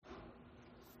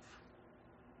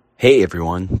Hey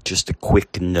everyone, just a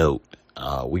quick note.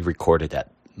 We recorded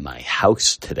at my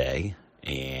house today,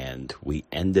 and we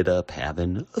ended up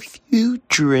having a few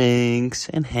drinks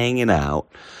and hanging out.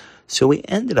 So we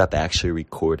ended up actually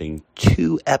recording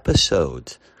 2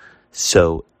 episodes.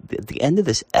 So the end of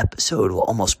this episode will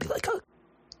almost be like a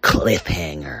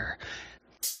cliffhanger.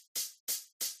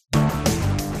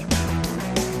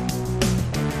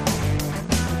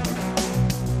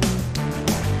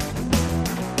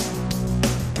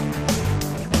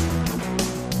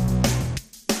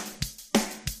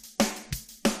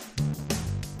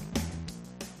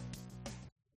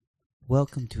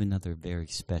 Welcome to another very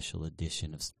special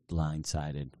edition of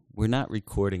Blindsided. We're not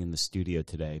recording in the studio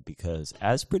today because,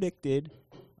 as predicted,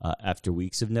 after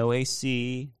weeks of no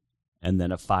AC, and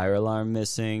then a fire alarm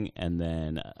missing, and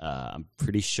then I'm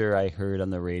pretty sure I heard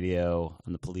on the radio,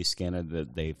 on the police scanner,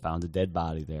 that they found a dead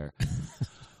body there.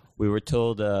 We were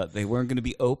told they weren't going to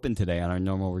be open today on our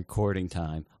normal recording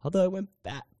time, although I went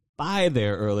back by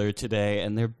there earlier today,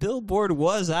 and their billboard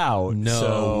was out.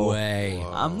 No way.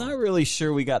 Whoa. I'm not really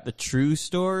sure we got the true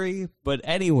story, but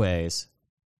anyways,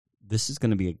 this is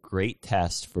going to be a great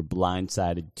test for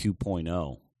Blindsided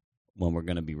 2.0 when we're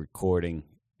going to be recording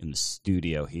in the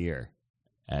studio here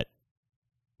at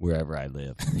wherever I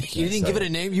live. You didn't give it a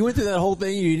name? You went through that whole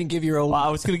thing? You didn't give your own... Well, I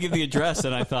was going to give the address,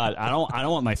 and I thought, I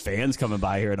don't want my fans coming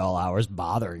by here at all hours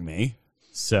bothering me.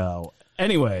 So,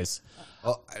 anyways...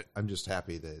 Well, I'm just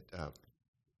happy that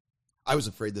I was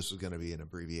afraid this was going to be an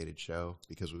abbreviated show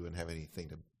because we wouldn't have anything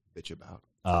to bitch about.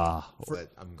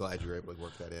 But I'm glad you were able to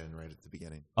work that in right at the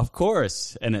beginning. Of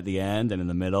course, and at the end and in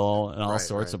the middle and all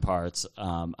sorts of parts.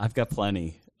 I've got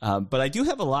plenty. But I do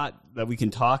have a lot that we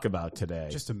can talk about today.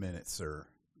 Just a minute, sir.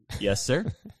 Yes,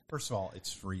 sir? First of all,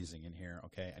 it's freezing in here,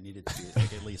 okay? I need it to be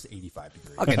like at least 85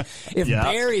 degrees. Okay, if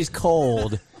Barry's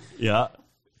cold,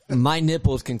 my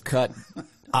nipples can cut...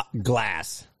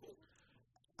 glass.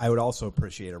 I would also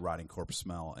appreciate a rotting corpse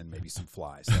smell and maybe some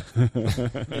flies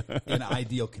in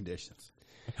ideal conditions.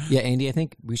 Yeah, Andy, I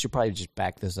think we should probably just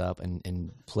back this up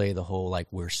and play the whole, like,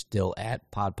 we're still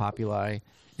at Pod Populi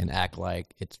and act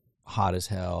like it's hot as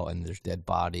hell and there's dead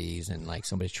bodies and, like,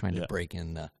 somebody's trying to break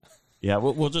in the... Yeah,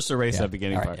 we'll just erase that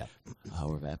beginning part. Yeah. Oh,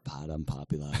 we're at Pod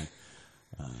Populi.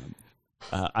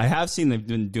 I have seen they've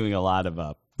been doing a lot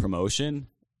of promotion,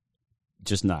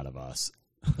 just not of us.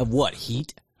 Of what?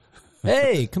 Heat?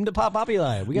 Hey, come to Pop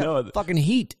Populi. We got fucking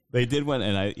heat. They did one,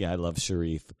 and I love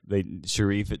Sharif.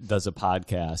 Sharif does a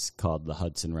podcast called the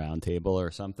Hudson Roundtable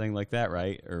or something like that,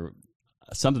 right? Or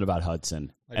something about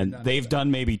Hudson. And they've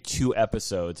done maybe 2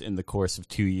 episodes in the course of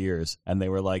 2 years, and they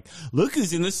were like, look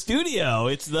who's in the studio.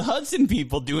 It's the Hudson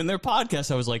people doing their podcast.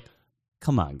 I was like,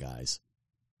 come on, guys.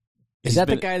 Is that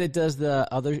the guy that does the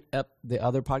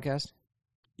other podcast?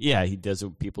 Yeah, he does it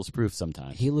with People's Proof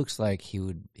sometimes. He looks like he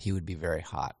would be very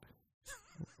hot.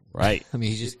 Right. I mean,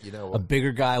 he's just a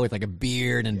bigger guy with like a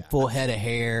beard and full head of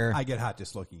hair. I get hot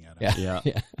just looking at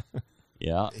him.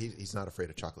 Yeah. He's not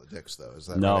afraid of chocolate dicks, though. Is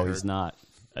that no, he's not.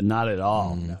 Not at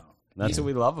all. No. That's what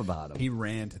we love about him. He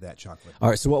ran to that chocolate. All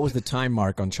right, so what was the time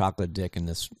mark on chocolate dick in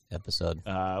this episode?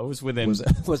 It was within...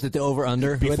 Was it the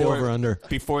over-under?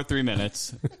 Before 3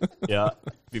 minutes. Yeah,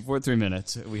 before 3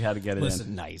 minutes. We had to get it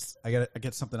in. Nice. I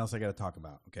get something else I got to talk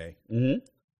about, okay? Mm-hmm.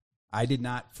 I did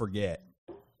not forget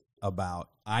about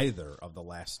either of the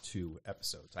last 2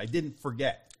 episodes. I didn't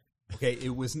forget, okay?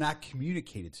 It was not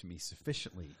communicated to me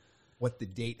sufficiently what the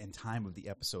date and time of the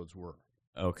episodes were.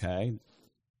 Okay.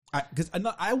 Because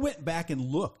I went back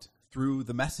and looked through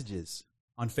the messages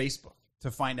on Facebook to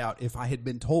find out if I had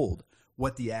been told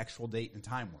what the actual date and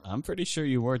time were. I'm pretty sure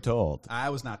you were told. I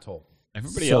was not told.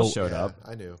 Everybody else showed up.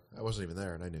 I knew. I wasn't even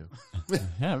there, and I knew.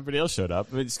 Yeah, everybody else showed up.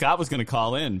 I mean, Scott was going to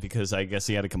call in because I guess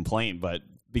he had a complaint, but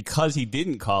because he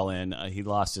didn't call in, he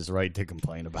lost his right to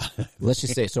complain about it. Let's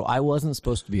just say, so I wasn't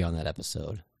supposed to be on that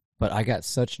episode. But I got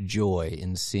such joy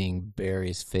in seeing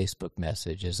Barry's Facebook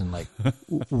messages and like,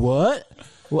 what?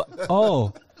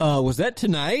 Oh, was that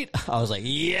tonight? I was like,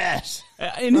 yes.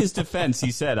 In his defense, he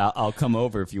said, I'll come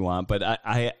over if you want. But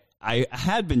I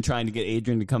had been trying to get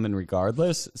Adrian to come in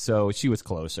regardless, so she was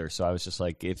closer. So I was just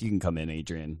like, if you can come in,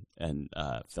 Adrian, and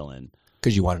fill in.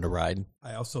 Because you wanted to ride.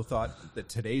 I also thought that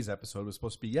today's episode was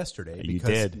supposed to be yesterday You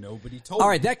because did. nobody told me. All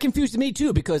right, that confused me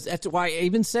too because that's why I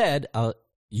even said...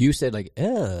 you said like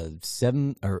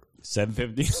 7 or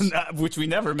 7:50, which we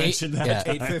never mentioned. That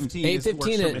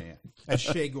 8:15 at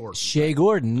Shea Gordon. Shea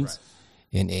Gordon's,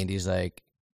 and Andy's like,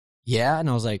 yeah, and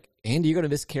I was like, Andy, you're gonna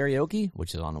miss karaoke,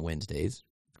 which is on the Wednesdays.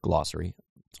 Glossary,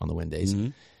 it's on the Wednesdays.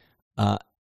 Mm-hmm.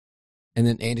 And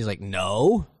then Andy's like,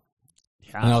 no.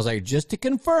 And I was like, just to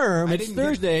confirm, I it's didn't get-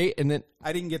 Thursday. And then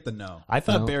I didn't get the no. I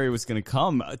thought No. Barry was going to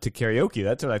come to karaoke.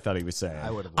 That's what I thought he was saying. I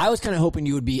would have. I was kind of hoping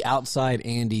you would be outside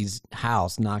Andy's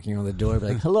house knocking on the door, be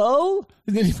like, hello?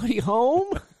 Is anybody home?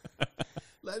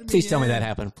 Please tell me that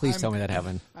happened. Please tell me that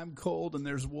happened. I'm cold and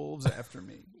there's wolves after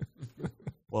me.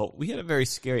 Well, we had a very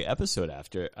scary episode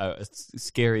after a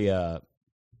scary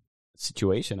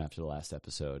situation after the last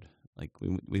episode. Like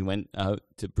we went out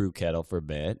to Brew Kettle for a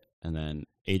bit, and then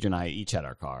Adrian and I each had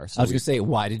our car. So I was going to say,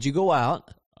 why did you go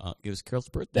out? it was Carol's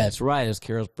birthday. That's right. It was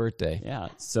Carol's birthday. Yeah.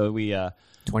 So we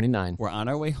 29. we're on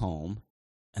our way home,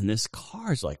 and this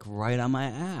car's like right on my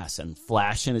ass and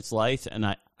flashing its lights, and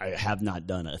I have not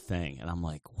done a thing, and I'm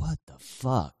like, what the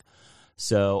fuck?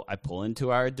 So I pull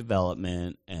into our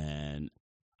development, and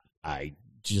I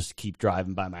just keep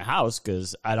driving by my house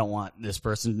because I don't want this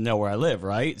person to know where I live,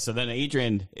 right? So then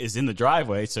Adrian is in the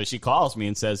driveway, so she calls me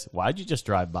and says, why'd you just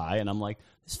drive by? And I'm like,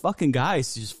 this fucking guy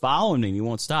is just following me and he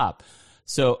won't stop.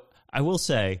 So I will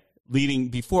say,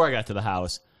 before I got to the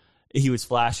house, he was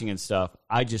flashing and stuff.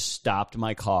 I just stopped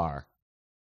my car.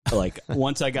 Like,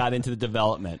 once I got into the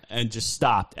development and just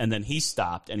stopped, and then he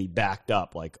stopped and he backed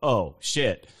up like, oh,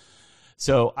 shit.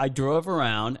 So I drove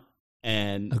around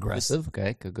and... Aggressive.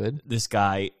 Okay, good. This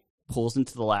guy pulls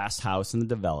into the last house in the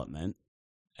development,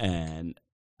 and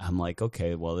I'm like,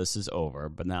 okay, well, this is over,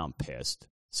 but now I'm pissed.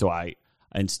 So I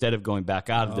instead of going back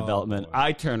out of development, boy.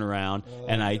 I turn around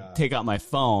and I take out my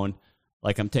phone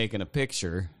like I'm taking a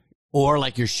picture. Or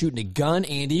like you're shooting a gun,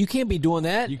 Andy. You can't be doing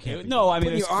that. You can't. No, I mean,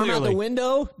 Putting it's your arm out the clearly-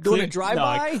 window, doing a No,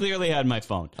 drive-by. I clearly had my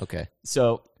phone. Okay.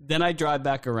 So then I drive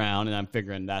back around, and I'm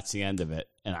figuring that's the end of it.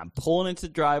 And I'm pulling into the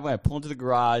driveway. I pull into the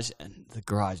garage, and the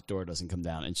garage door doesn't come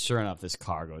down. And sure enough, this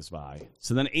car goes by.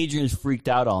 So then Adrian's freaked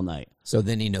out all night. So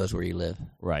then he knows where you live.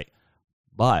 Right.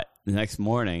 But the next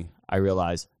morning, I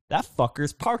realized that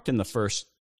fucker's parked in the first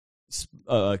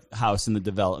house in the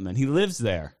development. He lives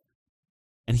there.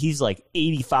 And he's like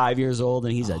 85 years old,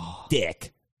 and he's a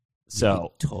dick.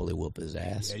 So You totally whoop his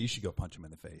ass. Yeah, you should go punch him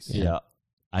in the face. yeah.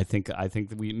 I think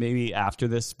that we maybe after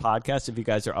this podcast, if you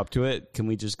guys are up to it, can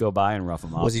we just go by and rough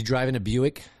him up? Was he driving a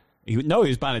Buick? No, he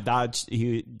was buying a Dodge.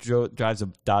 He drives a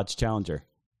Dodge Challenger,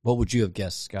 What would you have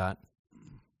guessed, Scott?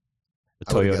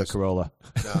 a I would've Toyota guessed- Corolla.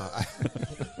 No,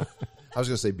 I was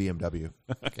going to say BMW.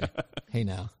 Okay. Hey,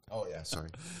 now. Oh, yeah, sorry.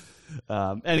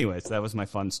 Anyways, that was my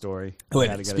fun story. Wait,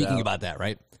 I had to get it speaking out. about that,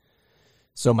 right?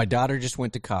 So my daughter just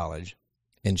went to college,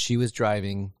 and she was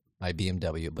driving my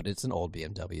BMW, but it's an old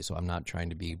BMW, so I'm not trying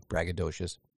to be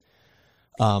braggadocious.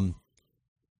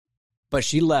 But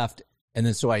she left, and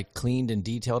then so I cleaned and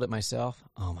detailed it myself.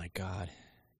 Oh, my God.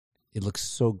 It looks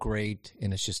so great,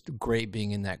 and it's just great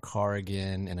being in that car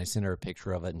again. And I sent her a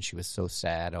picture of it, and she was so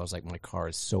sad. I was like, my car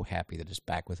is so happy that it's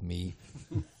back with me.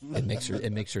 It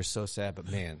makes her so sad.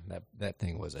 But man, that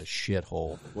thing was a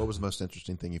shithole. What was the most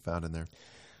interesting thing you found in there?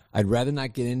 I'd rather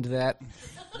not get into that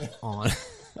on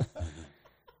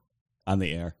On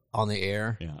the air. on the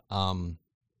air. Yeah.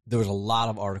 There was a lot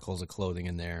of articles of clothing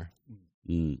in there.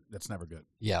 Mm, That's never good.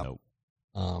 Yeah. Nope.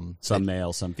 Um, some that,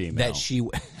 male, some female. that she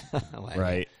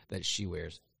Right. that she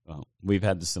wears. Well, we've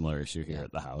had the similar issue here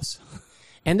at the house.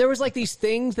 And there was like these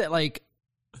things that like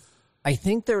I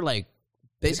think they're like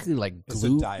basically like It's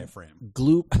glue a diaphragm.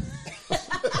 glue.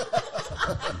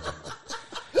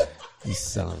 You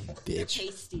son of a bitch.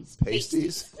 Pasties.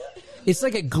 Pasties? It's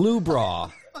like a glue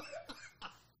bra.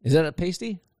 Is that a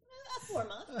pasty?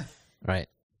 Forma. Right.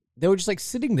 They were just like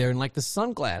sitting there in like the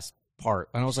sunglass part.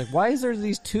 And I was like, why is there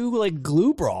these two like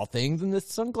glue bra things in this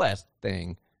sunglass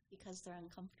thing? Because they're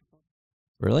uncomfortable.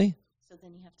 Really? So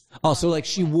then you have to. Oh, so like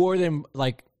she wore them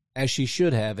like as she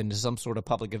should have into some sort of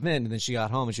public event, and then she got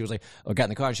home and she was like, oh, got in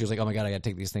the car and she was like, oh my God, I got to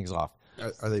take these things off.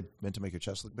 Are they meant to make your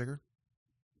chest look bigger?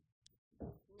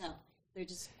 No, they're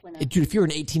just when Dude, if you're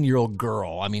an 18-year-old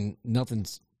girl, I mean,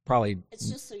 nothing's probably. It's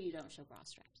just so you don't show bra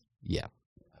straps. Yeah.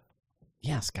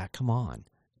 Yeah, Scott, come on.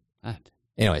 God.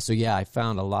 Anyway, so yeah, I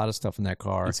found a lot of stuff in that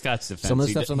car. In Scott's defense, Some of the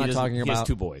he stuff d- I'm he not doesn't- talking He has about.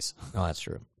 2 boys. Oh, that's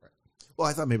true. Well,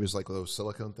 I thought maybe it was like those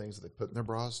silicone things that they put in their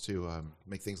bras to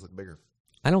make things look bigger.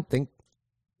 I don't think.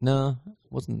 No,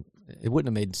 it wouldn't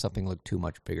have made something look too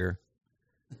much bigger.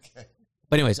 Okay.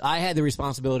 But anyways, I had the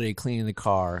responsibility of cleaning the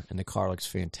car, and the car looks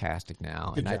fantastic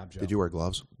now. Good and job, Joe. Did you wear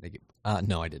gloves?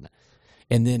 No, I didn't.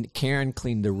 And then Karen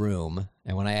cleaned the room,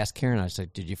 and when I asked Karen, I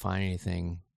said, "Did you find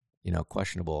anything,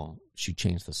 questionable?" She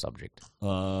changed the subject.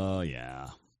 Yeah.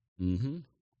 Mm-hmm.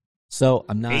 So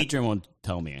I'm not. Adrian won't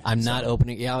tell me. I'm not so.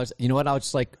 opening. Yeah, I was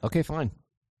just like, okay, fine.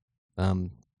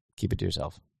 Keep it to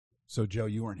yourself. So, Joe,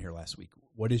 you weren't here last week.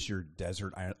 What is your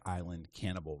desert island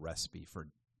cannibal recipe for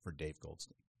Dave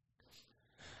Goldstein?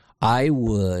 I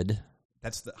would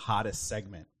That's the hottest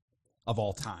segment of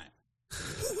all time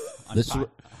on, This on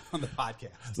the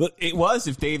podcast. Look, it was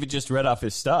if David just read off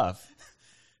his stuff.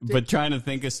 But trying to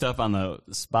think of stuff on the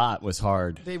spot was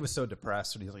hard. Dave was so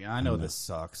depressed, and he's like, I know this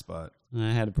sucks, but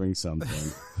I had to bring something.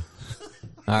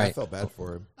 All I right. felt bad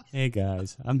for him. Hey,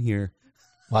 guys, I'm here.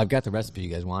 Well, I've got the recipe. You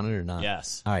guys want it or not?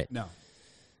 Yes. All right. no.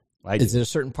 I do. Is it a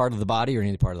certain part of the body or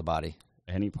any part of the body?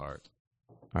 Any part.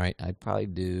 All right. I'd probably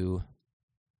do.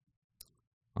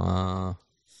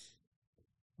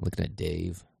 Looking at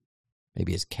Dave,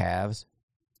 maybe his calves,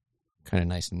 kind of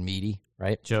nice and meaty,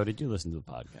 right? Joe, did you listen to the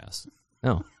podcast?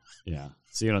 No, Yeah.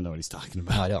 So you don't know what he's talking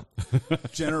no, I about.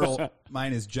 don't.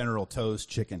 Mine is General Toast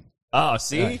chicken. Oh,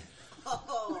 see?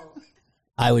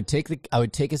 I would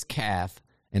take his calf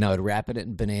and I would wrap it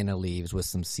in banana leaves with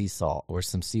some sea salt or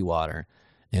some seawater,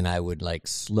 and I would like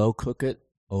slow cook it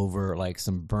over like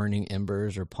some burning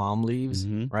embers or palm leaves,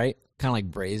 right? Kind of like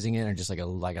braising it, or just like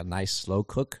a nice slow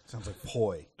cook. Sounds like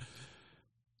poi.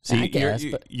 See, I guess,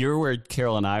 but you're where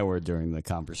Carol and I were during the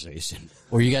conversation.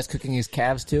 were you guys cooking his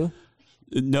calves too?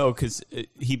 No, because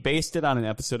he based it on an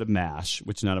episode of MASH,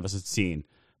 which none of us had seen.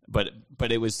 But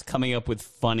it was coming up with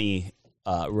funny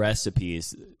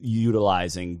recipes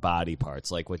utilizing body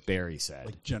parts, like what Barry said.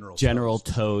 Like General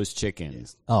Toast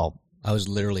chickens. Oh, I was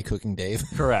literally cooking Dave.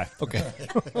 Correct. Okay.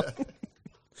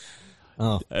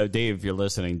 Oh, Dave, if you're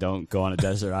listening, don't go on a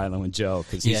desert island with Joe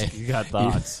because Yeah. he's got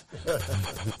thoughts.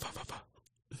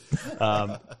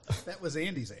 That was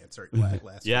Andy's answer last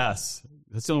week. Yes.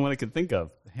 That's the only one I could think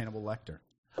of. Hannibal Lecter.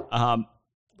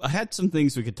 I had some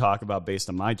things we could talk about based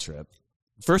on my trip.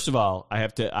 First of all, I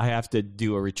have to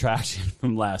do a retraction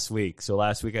from last week. So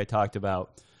last week I talked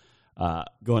about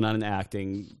going on an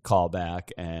acting callback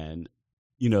and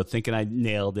thinking I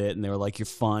nailed it, and they were like, "You're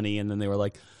funny," and then they were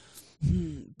like,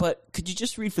 "But could you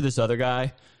just read for this other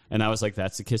guy?" And I was like,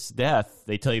 "That's the kiss of death.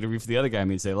 They tell you to read for the other guy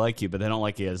means they like you, but they don't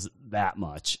like you as that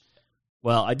much."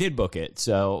 Well, I did book it,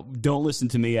 so don't listen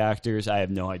to me, actors. I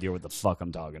have no idea what the fuck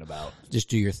I'm talking about. just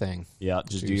do your thing. Yeah,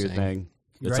 just what do you're your saying. thing.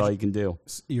 That's all you can do.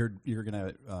 You're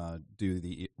gonna do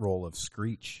the role of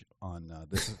Screech on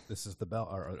this is the bell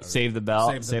or Save the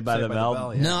Bell. Saved by the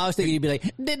Bell. yeah. No, I was thinking you'd be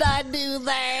like, "Did I do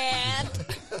that?"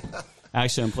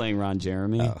 Actually, I'm playing Ron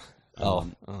Jeremy Oh,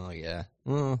 yeah.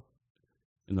 Mm.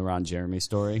 in the Ron Jeremy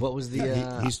story. What was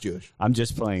the? He's Jewish. I'm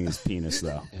just playing his penis,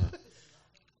 though.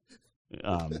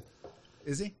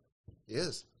 Is he? He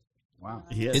is. Wow.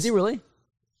 He is. Is he really?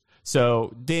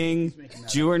 So, ding,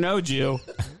 Jew or no Jew.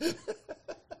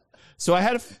 So I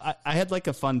had like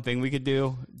a fun thing we could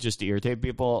do just to irritate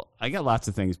people. I got lots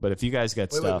of things, but if you guys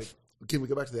got stuff, Wait. Can we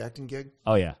go back to the acting gig?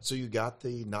 oh yeah, So you got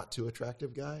the not too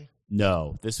attractive guy?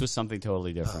 no, this was something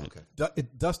totally Oh, different. okay.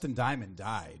 Dustin Diamond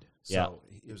died. So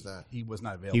Yeah. Who's that? He was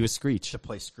not available. He was Screech. to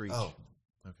play Screech. Oh,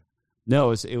 okay.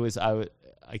 No, it was I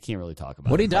can't really talk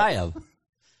about. What did it, he die of?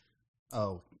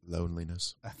 Oh,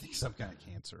 Loneliness. I think some kind of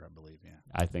cancer, I believe. Yeah.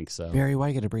 I think so. Barry, why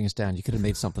you got to bring us down? You could have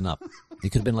made something up. You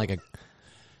could have been like a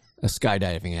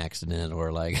skydiving accident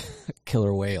or like a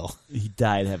killer whale. He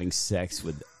died having sex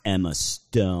with Emma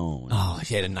Stone. Oh,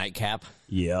 she had a nightcap.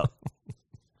 Yep.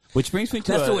 Which brings me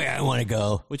to That's the way I want to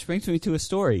go. Which brings me to a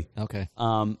story. Okay.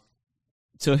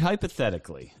 So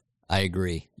hypothetically, I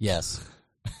agree. Yes.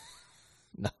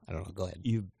 No, I don't know. Go ahead.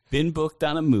 you've been booked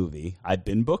on a movie. I've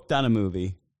been booked on a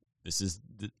movie.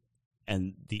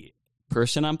 And the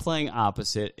person I'm playing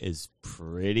opposite is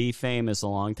pretty famous a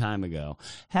long time ago.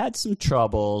 Had some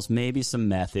troubles, maybe some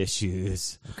meth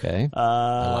issues, Okay.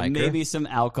 like her. maybe some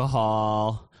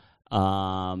alcohol.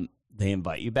 They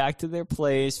invite you back to their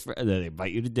place. They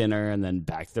invite you to dinner and then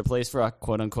back to their place for a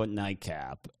quote-unquote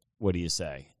nightcap. What do you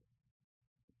say?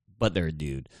 But they're a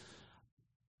dude.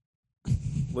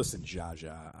 Listen,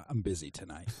 Jaja, I'm busy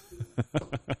tonight.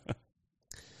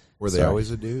 Were they Sorry.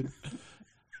 always a dude?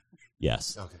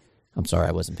 Yes. Okay. I'm sorry,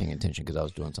 I wasn't paying attention because I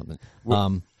was doing something.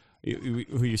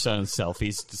 Who you sending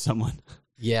selfies to someone?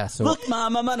 Yeah. So Look,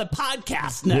 Mom, I'm on a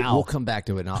podcast we'll, now. we'll come back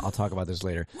to it, and I'll talk about this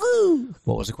later.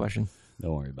 What was the question?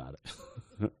 Don't worry about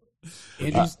it.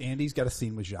 Andy's got a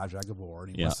scene with Jaja Gabor,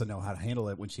 and he Yeah. wants to know how to handle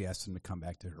it when she asks him to come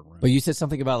back to her room. But you said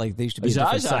something about like they used to be a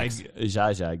different sex.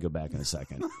 Zsa, I'd go back in a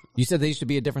second. You said they used to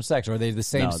be a different sex, or are they the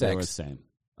same No, they were the sex? same.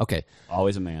 Okay.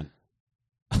 Always a man.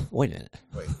 Wait a minute.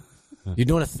 Wait. You're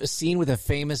doing a scene with a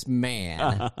famous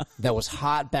man that was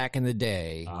hot back in the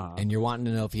day, and you're wanting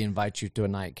to know if he invites you to a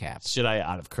nightcap. Should I,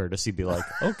 out of courtesy, be like,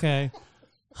 okay,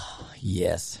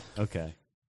 Yes. okay,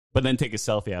 but then take a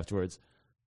selfie afterwards?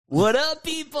 What up,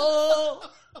 people?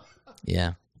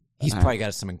 Yeah. He's probably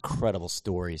got some incredible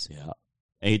stories. Yeah.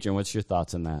 Adrian, what's your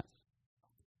thoughts on that?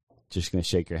 Just going to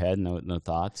shake your head? No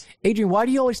thoughts? Adrian, why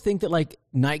do you always think that like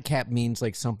nightcap means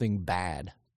like something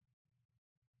bad?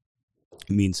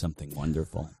 It means something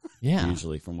wonderful. Yeah.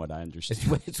 Usually, from what I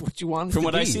understand. It's what you want. From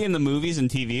what I see in the movies and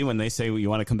TV, when they say you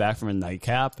want to come back from a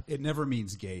nightcap, It never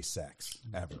means gay sex,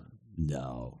 ever.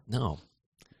 no. No.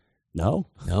 No?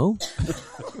 No?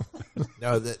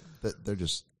 No, that they're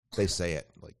just they say it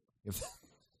like if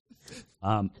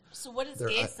So what is They're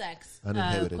gay sex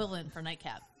uninhibited. equivalent for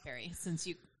nightcap, Harry? Since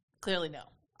you clearly know.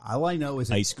 All I know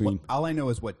is Ice cream. All I know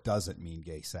is what doesn't mean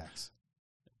gay sex.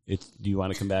 Do you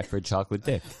want to come back for a chocolate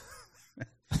dick?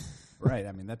 Right.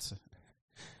 I mean, that's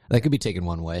That could be taken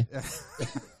one way.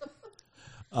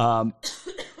 Um,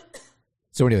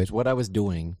 So anyways, what I was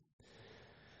doing,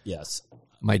 yes.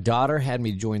 my daughter had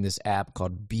me join this app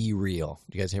called Be Real.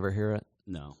 Do you guys ever hear it?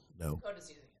 No. Dakota's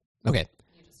using it. Okay.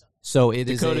 So it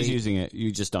is Dakota's a using it.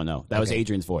 You just don't know. That was Okay.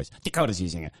 Adrian's voice. Dakota's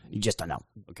using it. You just don't know.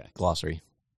 Okay. glossary.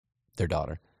 Their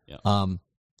daughter. Yeah.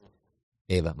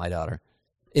 Ava, my daughter.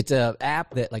 It's a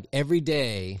app that like every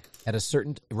day at a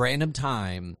certain random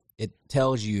time, it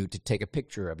tells you to take a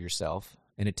picture of yourself,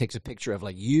 and it takes a picture of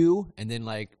like you and then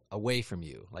like away from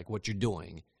you, like what you're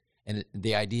doing. And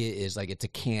the idea is like it's a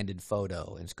candid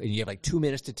photo, and you have like 2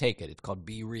 minutes to take it. It's called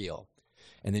Be Real.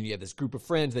 And then you have this group of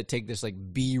friends that take this like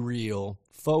Be Real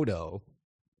photo.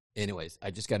 Anyways,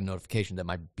 I just got a notification that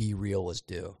my Be Real was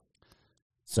due.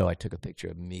 So I took a picture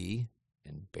of me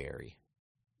and Barry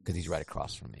because he's right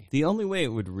across from me. The only way it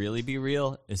would really be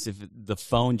real is if the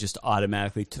phone just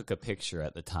automatically took a picture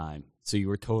at the time. So you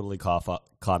were totally caught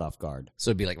off guard.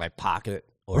 So it'd be like my pocket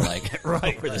or like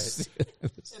Right. over the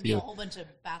It'd be a whole bunch of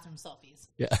bathroom selfies.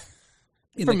 yeah.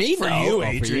 For me, For no. you, Oh,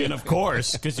 Adrian, of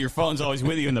course, because your phone's always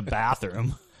with you in the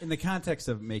bathroom. in the context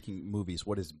of making movies.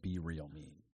 What does "be real"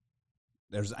 mean?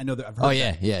 I know that I've heard. Oh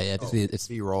yeah, that. yeah. It's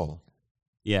B-roll.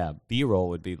 Yeah, B-roll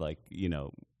would be like,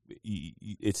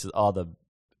 it's all the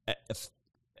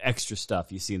extra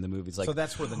stuff you see in the movies. Like so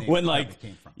that's where the name when probably like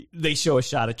came from. they show a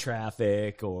shot of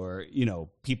traffic or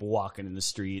people walking in the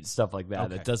street, stuff like that.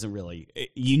 Okay. It doesn't really.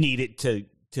 You need it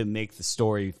to make the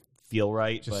story feel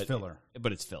right, Just filler.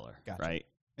 But it's filler, Gotcha. right?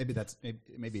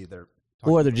 Maybe they're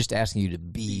or they're just asking you to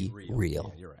be real.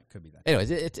 real. Yeah, you're right. Could be that.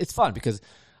 Anyways, it's fun because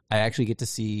I actually get to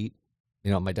see.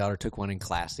 My daughter took one in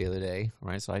class the other day,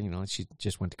 right? So she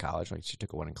just went to college. Like she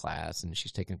took one in class, and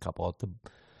she's taken a couple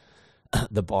at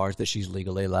the bars that she's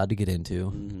legally allowed to get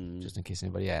into, just in case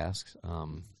anybody asks.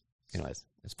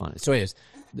 It's fun. So anyways,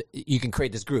 you can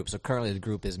create this group. So currently the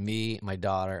group is me, my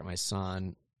daughter, my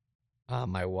son,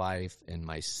 my wife, and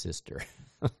my sister.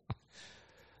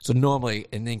 So normally,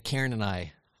 and then Karen and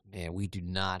I, man, we do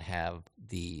not have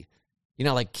the,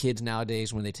 like kids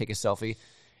nowadays when they take a selfie,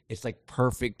 it's like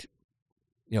perfect.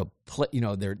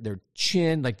 Their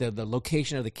chin, like the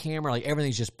location of the camera, like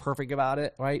everything's just perfect about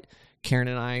it, right? Karen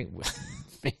and I,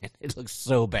 man, it looks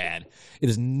so bad. It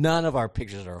is none of our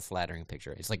pictures are a flattering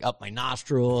picture. It's like up my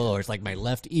nostril, or it's like my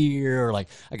left ear, or like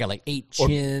I got like 8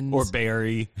 chins. Or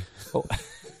Barry. Oh.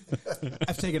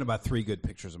 I've taken about 3 good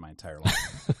pictures in my entire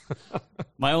life.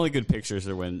 My only good pictures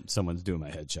are when someone's doing my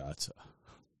headshots.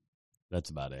 That's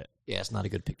about it. Yeah, it's not a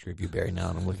good picture of you, Barry,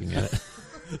 now that I'm looking at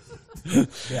it.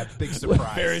 Yeah, big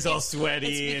surprise. Barry's all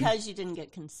sweaty. It's because you didn't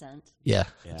get consent. Yeah,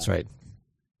 Yeah. that's right.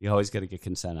 You always got to get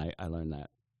consent. I learned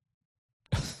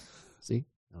that. See?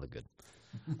 I look good.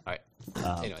 All right.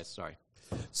 Anyways, sorry.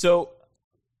 So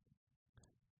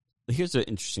here's an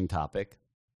interesting topic.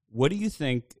 What do you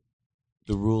think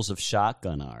the rules of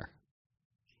shotgun are?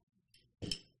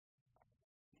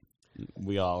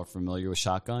 We all are familiar with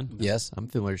shotgun? Yes, I'm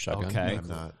familiar with shotgun. Okay. I'm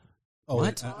not. Oh,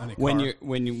 What? on a When car? you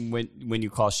when you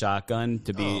call shotgun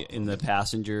to be in the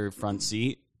passenger front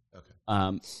seat,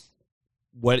 Okay.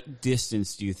 what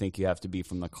distance do you think you have to be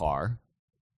from the car?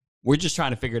 We're just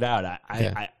trying to figure it out.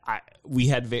 We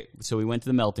went to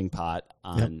the melting pot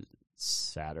on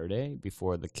Saturday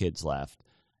before the kids left,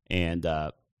 and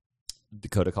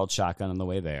Dakota called shotgun on the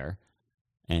way there,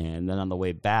 and then on the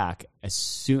way back,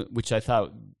 which I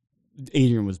thought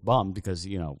Adrian was bummed because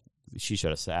she should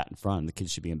have sat in front and the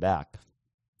kids should be in back.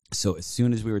 So as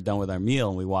soon as we were done with our meal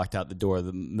and we walked out the door of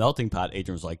the melting pot,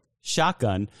 Adrian was like,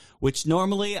 shotgun, which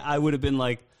normally I would have been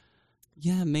like,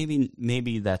 yeah,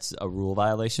 maybe that's a rule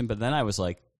violation. But then I was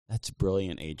like, that's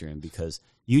brilliant, Adrian, because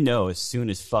as soon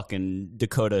as fucking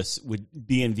Dakota would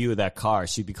be in view of that car,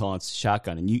 she'd be calling it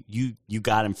shotgun, and you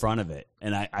got in front of it.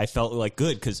 And I felt like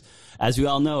good because, as we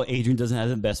all know, Adrian doesn't have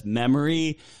the best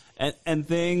memory and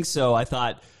things. So I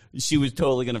thought she was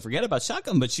totally going to forget about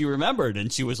shotgun, but she remembered,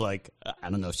 and she was like, I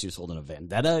don't know if she was holding a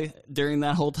vendetta during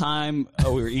that whole time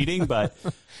we were eating, but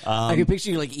I can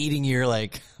picture you like eating your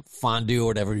like fondue or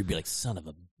whatever. You'd be like, son of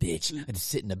a bitch. I just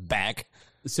sit in the back.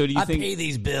 So do you I think pay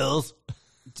these bills.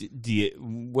 do you?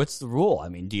 What's the rule? I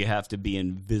mean, do you have to be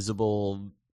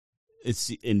invisible? It's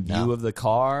in view No. of the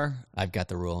car. I've got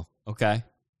the rule. Okay,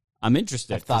 I'm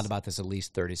interested. I've thought about this at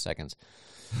least 30 seconds.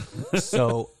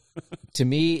 So, to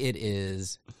me, it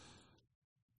is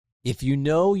if you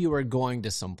know you are going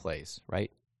to someplace,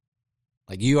 right?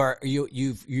 Like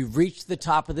you've reached the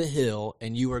top of the hill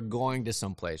and you are going to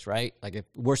someplace, right? Like if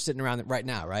we're sitting around right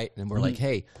now, right? And we're like,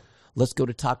 hey, let's go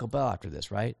to Taco Bell after this,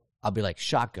 right? I'll be like,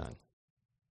 shotgun.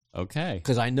 Okay.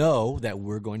 Because I know that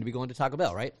we're going to be going to Taco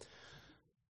Bell, right?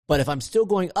 But if I'm still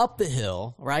going up the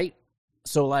hill, right?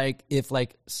 So like if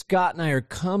like Scott and I are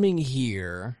coming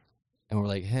here and we're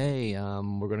like, hey,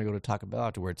 we're going to go to Taco Bell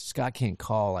afterwards, Scott can't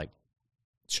call like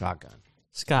shotgun.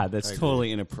 Scott, that's I agree.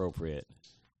 totally inappropriate.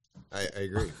 I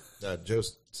agree.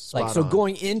 Joe's Like spot so on.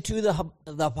 going into the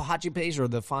hibachi place or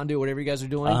the fondue, whatever you guys are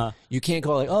doing, you can't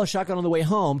call like, oh, shotgun on the way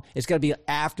home. It's got to be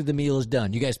after the meal is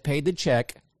done. You guys paid the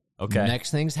check. Okay.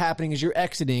 Next thing's happening is you're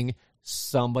exiting.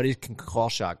 Somebody can call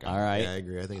shotgun. All right. Yeah, I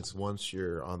agree. I think it's once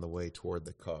you're on the way toward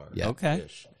the car. Yeah. Okay.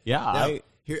 Ish. Yeah.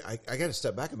 Now, I got to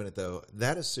step back a minute, though.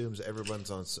 That assumes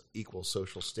everyone's on equal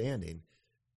social standing.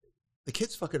 The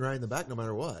kid's fucking right in the back no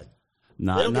matter what. They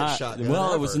don't get shotgun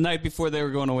well, it was ever. the night before they were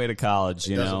going away to college.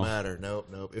 It You doesn't know. matter.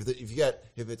 Nope.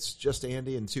 If it's just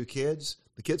Andy and two kids,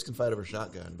 the kids can fight over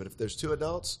shotgun. But if there's two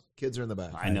adults, kids are in the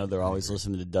back. I know they're always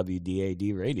listening to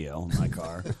WDAD radio in my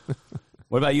car.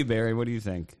 What about you, Barry? What do you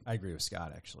think? I agree with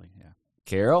Scott, actually. Yeah.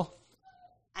 Carol?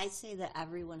 I say that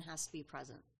everyone has to be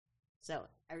present. So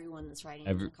everyone that's riding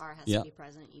in the car has yeah. to be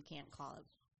present. You can't call it.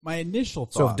 My initial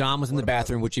thought. So if Dom was in the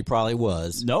bathroom, which he probably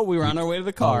was. No, we were on our way to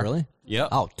the car. Oh, really? Yep.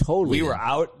 Oh, totally. We were then.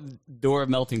 out door of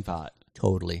Melting Pot,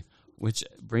 Totally. which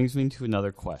brings me to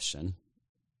another question.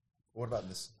 What about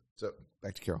this? So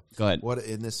back to Carol. Go ahead. What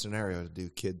in this scenario do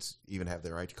kids even have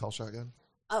the right to call shotgun?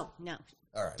 Oh, no.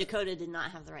 All right. Dakota did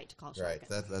not have the right to call shotgun.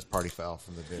 Right. That's party foul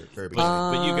from the very beginning.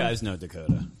 But you guys know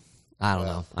Dakota. I don't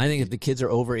know. I think if the kids are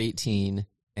over 18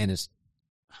 and it's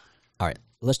all right,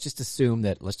 let's just assume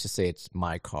that let's just say it's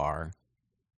my car.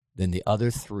 Then the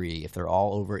other three, if they're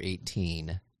all over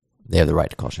 18, they have the right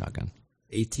to call shotgun.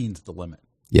 18's the limit.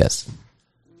 Yes.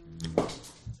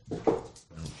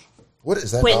 What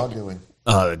is that When- dog doing?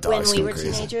 Oh, the When dog's we going were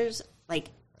crazy. teenagers, like,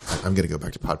 I'm going to go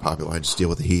back to Pod Popular and just deal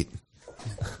with the heat.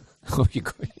 Oh, do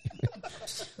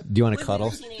you want to when cuddle?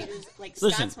 we were teenagers, like,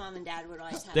 Listen, Scott's mom and dad would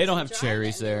always have they don't us have drive,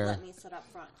 cherries and they would there. let me sit up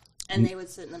front. And they would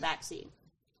sit in the back seat,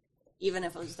 even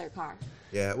if it was their car.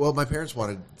 Yeah, well, my parents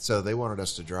wanted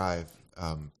us to drive,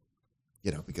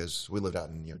 because we lived out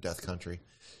in death country,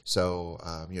 so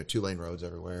 2-lane roads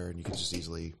everywhere, and you could just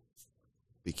easily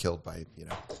be killed by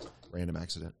random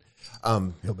accident.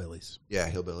 Hillbillies. Yeah,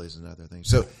 hillbillies and other things.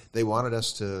 So they wanted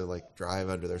us to drive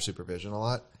under their supervision a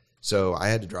lot. So I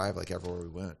had to drive everywhere we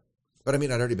went. But I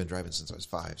mean, I'd already been driving since I was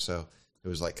 5, so it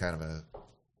was kind of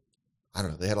I don't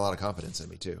know. They had a lot of confidence in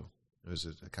me too. It was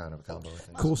a kind of a combo of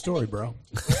things. Cool story, bro.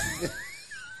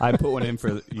 I put one in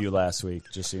for you last week,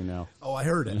 just so you know. Oh, I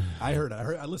heard it.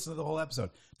 I listened to the whole episode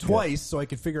twice so I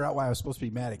could figure out why I was supposed to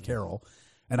be mad at Carol.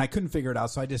 And I couldn't figure it out,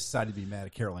 so I just decided to be mad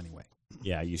at Carol anyway.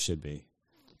 Yeah, you should be.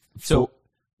 So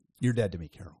You're dead to me,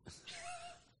 Carol.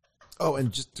 Oh,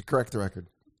 and just to correct the record,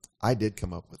 I did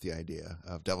come up with the idea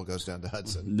of Devil Goes Down to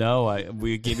Hudson. no,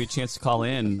 we gave you a chance to call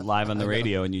in live on the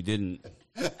radio, and you didn't.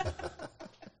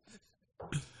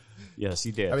 Yes,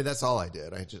 you did. I mean, that's all I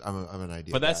did. I'm an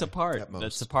idea. But that's guy a part. at most.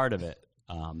 That's a part of it.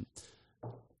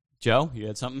 Joe, you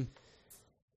had something?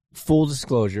 Full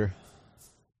disclosure.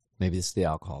 Maybe this is the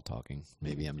alcohol talking.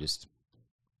 Maybe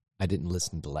I didn't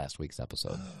listen to last week's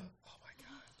episode. Oh my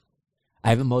god! I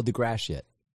haven't mowed the grass yet.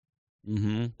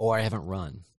 Mm-hmm. Or I haven't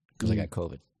run because I got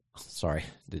COVID. Sorry,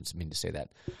 didn't mean to say that.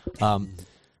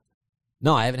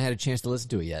 No, I haven't had a chance to listen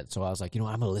to it yet. So I was like, I'm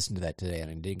going to listen to that today.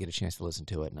 And I didn't get a chance to listen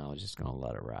to it. And I was just going to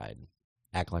let it ride.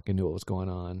 Act like I knew what was going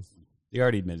on. You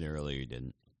already admitted earlier you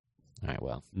didn't. All right,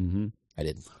 well, Mm-hmm. I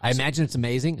didn't. I imagine it's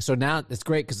amazing. So now it's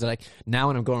great because now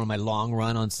when I'm going on my long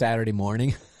run on Saturday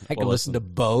morning, I can Well, listen to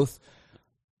both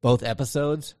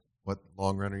episodes What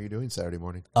long run are you doing Saturday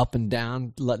morning? up and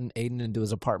down, letting Aiden into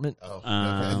his apartment, Oh,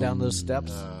 and down those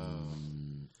steps.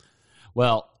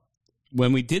 Well,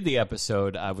 when we did the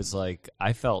episode, I was like,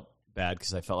 I felt bad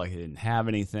because I felt like I didn't have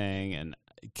anything, and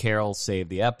Carol saved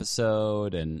the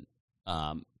episode, and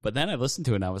but then I listened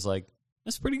to it, and I was like,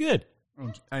 that's pretty good.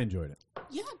 I enjoyed it.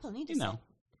 You had plenty to You say. know,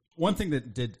 One thing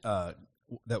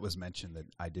that was mentioned that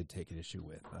I did take an issue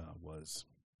with was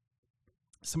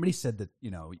somebody said that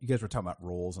you guys were talking about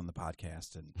roles on the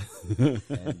podcast and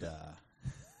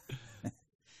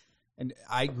and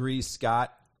I agree,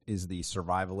 Scott. is the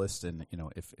survivalist, and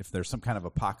if there's some kind of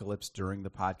apocalypse during the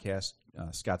podcast,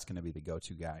 Scott's going to be the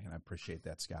go-to guy, and I appreciate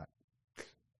that, Scott.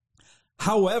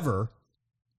 However,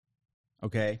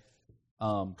 okay,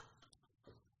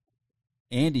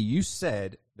 Andy, you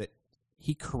said that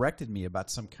he corrected me about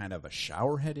some kind of a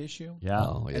shower head issue. Yeah.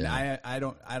 Oh, yeah. And I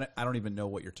don't even know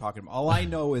what you're talking about. All I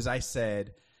know is I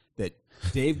said that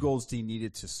Dave Goldstein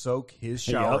needed to soak his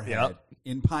shower head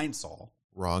in Pine Sol.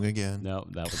 Wrong again. No,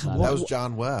 that was not. That was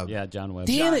John Webb. Yeah, John Webb.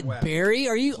 Damn it, Webb. Barry!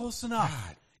 Are you Close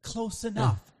enough. Close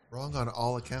enough. Wrong on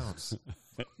all accounts.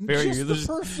 Barry, Just you're the losing,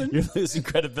 person. you're losing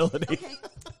credibility.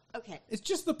 Okay. It's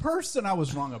just the person I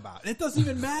was wrong about. It doesn't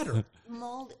even matter.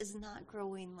 Mold is not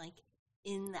growing like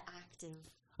in the active.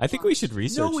 I think we should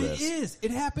research No, it this. is.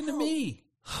 It happened to me.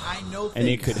 I know things. And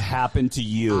it could happen to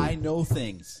you. I know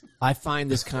things. I find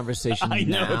this conversation I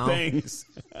know now. things.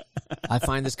 I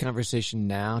find this conversation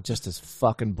now just as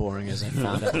fucking boring as I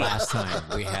found it last time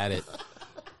we had it.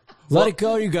 Let it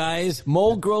go, you guys.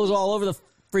 Mold grows all over the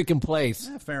freaking place.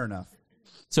 Fair enough.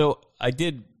 So I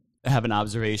did have an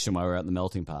observation while we were at the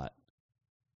melting pot.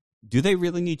 Do they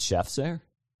really need chefs there?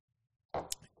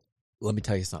 Let me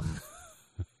tell you something.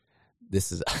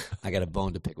 I got a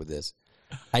bone to pick with this.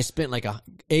 I spent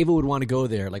Ava would want to go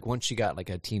there. Like once she got like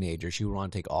a teenager, she would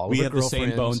want to take all We of her have the same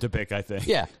girlfriends. bone to pick, I think.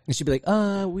 Yeah. And she'd be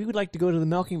like, we would like to go to the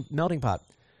melting pot.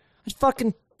 I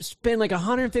fucking spend like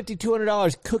 $150,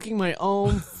 $200 cooking my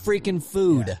own freaking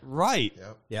food. Yeah. Right.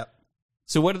 Yep.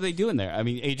 So what are they doing there? I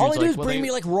mean, Adrian's All they like, do is bring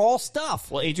me like raw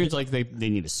stuff. Well, Adrian's like, they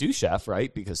need a sous chef,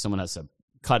 right? Because someone has to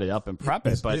cut it up and prep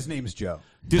it. But his name's Joe.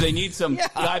 do they need some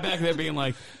guy back there being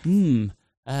like,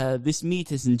 this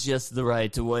meat isn't just the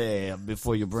right way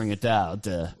before you bring it out?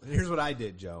 Here's what I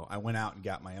did, Joe. I went out and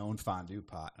got my own fondue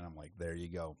pot, and I'm like, there you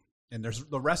go. And there's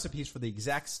the recipes for the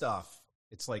exact stuff.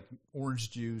 It's like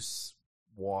orange juice,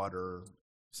 water,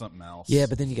 something else. Yeah,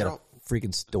 but then you got to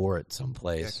freaking store it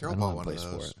someplace. Yeah, Carol I don't bought have a one of place for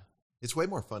those. it. It's way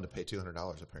more fun to pay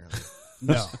 $200 apparently.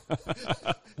 No.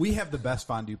 We have the best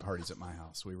fondue parties at my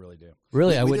house. We really do.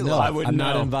 Really, I We wouldn't did know. a lot. I wouldn't I'm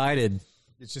not know. invited.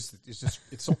 It's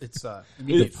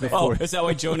immediate. Oh, is that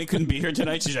why Joni couldn't be here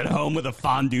tonight? She's at home with a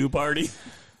fondue party.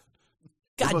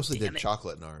 We mostly did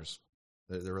chocolate in ours.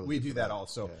 They're really We good do for that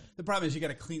also. Yeah. The problem is you got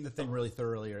to clean the thing really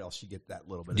thoroughly, or else you get that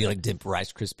little bit Do you of like dip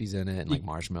Rice Krispies in it and like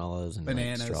marshmallows and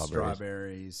bananas, like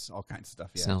strawberries, all kinds of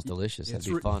stuff. Yeah. Sounds delicious. It's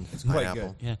That'd be fun. It's quite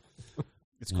Pineapple. good. Yeah,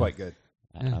 It's quite good.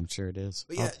 I'm sure it is.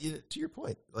 But yeah, to your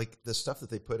point, like the stuff that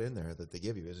they put in there that they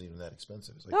give you isn't even that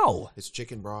expensive. It's like, No. it's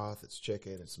chicken broth, it's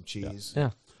chicken, it's some cheese. Yeah.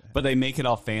 But they make it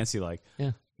all fancy, like,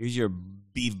 Yeah. here's your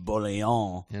beef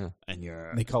bouillon, Yeah. and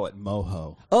your They call it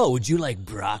mojo. Oh, would you like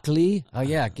broccoli? Oh,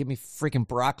 yeah. Give me freaking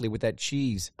broccoli with that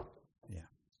cheese. Yeah.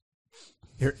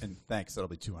 Here and thanks. That'll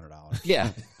be $200.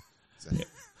 Yeah.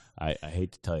 I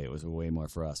hate to tell you, it was way more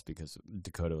for us because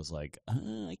Dakota was like,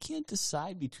 I can't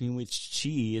decide between which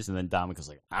cheese. And then Dominic was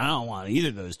like, I don't want either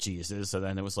of those cheeses. So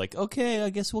then it was like, okay,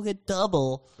 I guess we'll get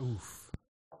double. Oof.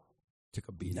 Took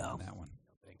a beating on that one.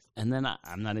 Thanks. And then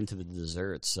I'm not into the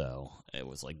dessert, so it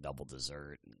was like double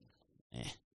dessert.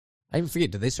 I even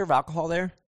forget. Do they serve alcohol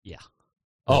there? Yeah.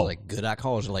 Oh, like good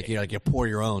alcohol? Or is it like you pour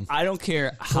your own? I don't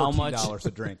care how much $14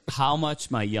 a drink. how much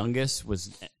my youngest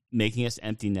was making us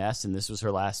empty nest, and this was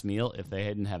her last meal. If they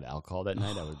hadn't have alcohol that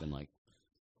night, I would have been like,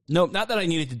 no, not that I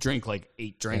needed to drink like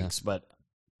 8 drinks, but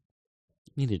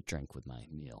I needed a drink with my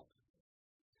meal.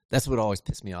 That's what always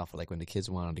pissed me off. Like when the kids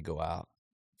wanted to go out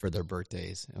for their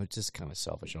birthdays, it was just kind of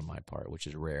selfish on my part, which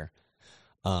is rare.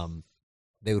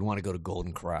 They would want to go to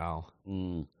Golden Corral.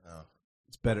 Oh.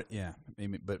 It's better, yeah.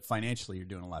 Maybe, but financially, you're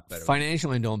doing a lot better.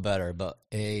 Financially, I'm doing better, but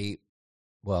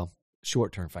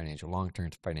short-term financial, long-term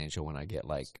financial when I get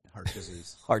like Heart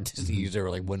disease. heart disease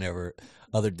or like whenever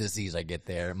other disease I get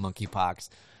there, monkeypox.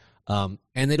 And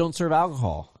they don't serve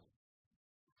alcohol.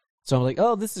 So I'm like,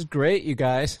 oh, this is great, you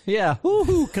guys. Yeah.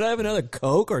 Woo-hoo. Can I have another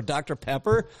Coke or Dr.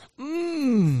 Pepper?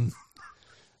 This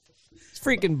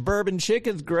freaking bourbon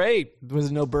chicken's great.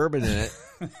 There's no bourbon in it.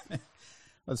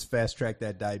 Let's fast track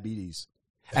that diabetes.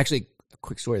 Actually, a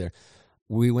quick story there.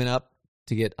 We went up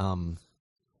to get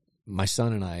my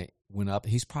son and I went up.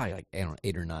 He's probably like, I don't know,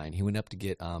 8 or 9. He went up to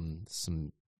get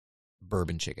some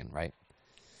bourbon chicken, right?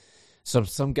 So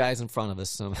some guys in front of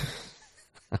us, I don't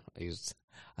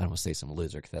want to say some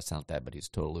loser because that sounds bad, but he's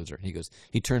a total loser.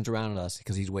 He turns around at us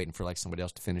because he's waiting for like somebody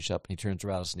else to finish up. And he turns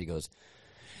around at us and he goes,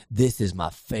 "This is my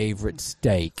favorite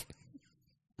steak."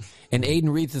 And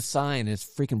Aiden reads the sign and it's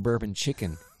freaking bourbon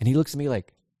chicken. And he looks at me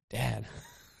like, "Dad,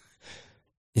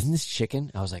 isn't this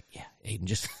chicken?" I was like, "Yeah, Aiden,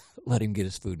 just let him get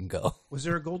his food and go." Was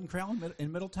there a Golden Corral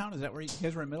in Middletown? Is that where you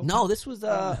guys were in Middletown? No, this was,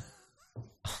 oh,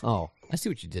 I see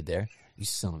what you did there. You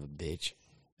son of a bitch.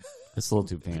 It's a little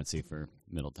too fancy for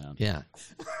Middletown. Yeah.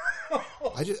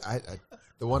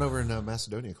 The one over in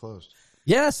Macedonia closed.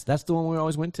 Yes, that's the one we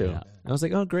always went to. Yeah. I was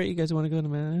like, oh, great, you guys want to go to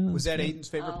Macedonia? Was that Aiden's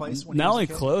favorite place? When he Not was a only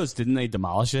kid? closed, didn't they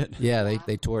demolish it? Yeah,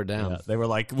 they tore it down. Yeah, they were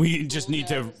like, we just need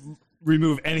to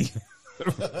remove any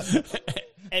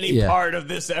Yeah. part of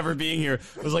this ever being here.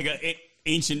 It was like an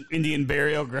ancient Indian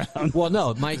burial ground. Well,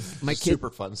 no, my kid, Super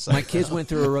fun site. my kids went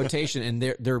through a rotation, and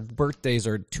their birthdays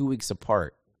are 2 weeks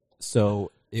apart.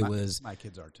 So it was My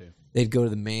kids are too. they'd go to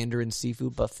the Mandarin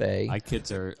Seafood Buffet, My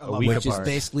kids are a love week which is apart.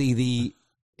 basically the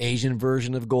Asian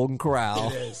version of Golden Corral.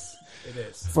 It is. It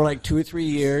is. For like 2 or 3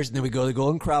 years, and then we go to the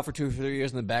Golden Corral for 2 or 3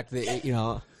 years, and then back to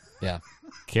the, yeah.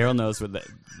 Carol knows what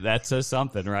that says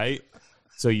something, right?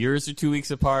 So yours are 2 weeks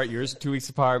apart. Yours are 2 weeks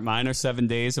apart. Mine are 7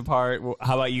 days apart.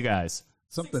 How about you guys?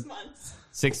 Something. 6 months.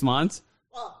 6 months?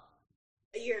 Well,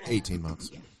 a year and a half. 18 months.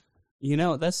 You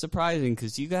know, that's surprising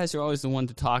because you guys are always the one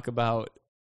to talk about,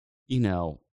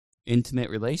 intimate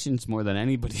relations more than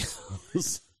anybody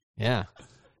else. Yeah.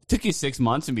 It took you 6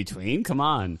 months in between? Come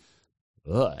on.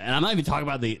 Ugh. And I'm not even talking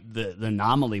about the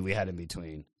anomaly we had in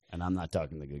between. And I'm not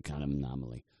talking the good kind of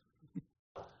anomaly.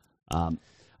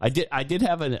 I did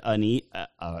have an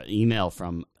email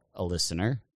from a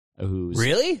listener who's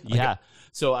Really? Yeah.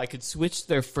 So I could switch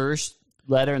their first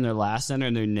letter and their last letter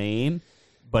and their name,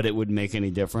 but it wouldn't make any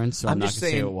difference. So I'm not going just to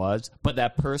say saying- who it was. But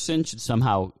that person should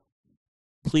somehow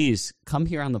please come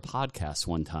here on the podcast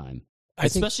one time. I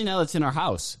think- Especially now that it's in our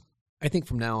house. I think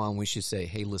from now on we should say,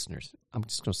 hey, listeners. I'm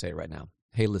just going to say it right now.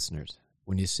 Hey, listeners,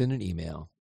 when you send an email,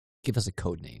 give us a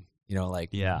code name. Like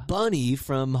Yeah. Bunny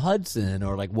from Hudson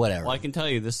or like whatever. Well, I can tell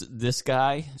you this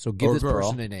guy. So give or this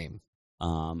girl, person a name.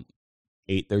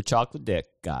 ate their chocolate dick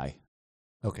guy.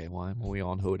 Okay, well, we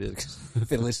all know who it is. If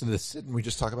they listen to this. Didn't we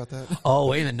just talk about that? Oh,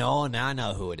 wait a minute. No, now I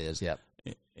know who it is. Yep.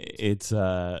 It's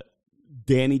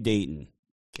Danny Dayton.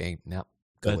 Okay, now.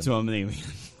 That's what I'm naming.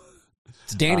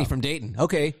 It's Danny from Dayton.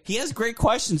 Okay. He has great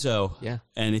questions, though. Yeah.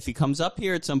 And if he comes up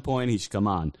here at some point, he should come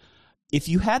on. If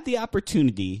you had the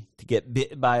opportunity to get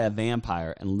bit by a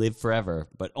vampire and live forever,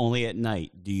 but only at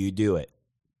night, do you do it?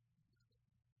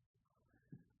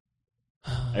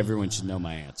 Everyone should know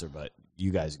my answer, but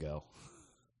you guys go.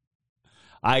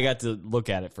 I got to look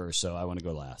at it first, so I want to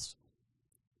go last.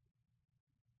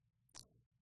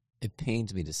 It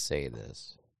pains me to say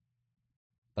this,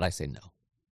 but I say no.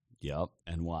 Yep.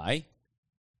 And why?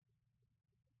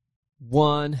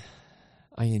 One,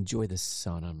 I enjoy the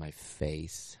sun on my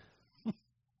face.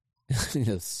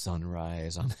 The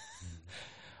sunrise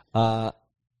on.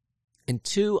 And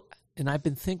two, and I've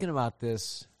been thinking about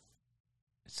this.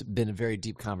 It's been a very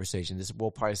deep conversation.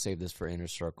 We'll probably save this for Inner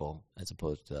Circle as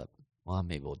opposed to, well,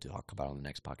 maybe we'll talk about it on the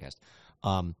next podcast.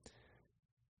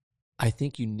 I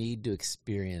think you need to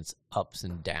experience ups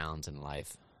and downs in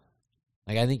life.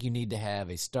 Like, I think you need to have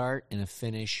a start and a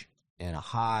finish and a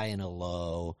high and a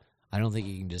low. I don't think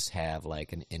you can just have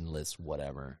like an endless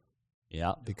whatever.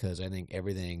 Yeah. Because I think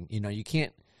everything, you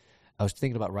can't. I was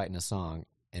thinking about writing a song,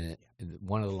 and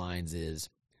one of the lines is,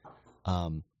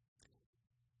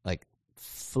 like,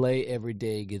 Filet every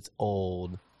day gets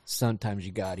old. Sometimes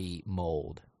you gotta eat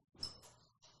mold,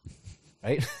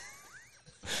 right?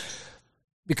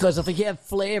 Because if you have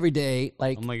Filet every day,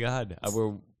 like, Oh my God.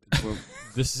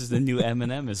 This is the new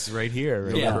Eminem. Is right here.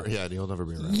 Right? Yeah. He'll never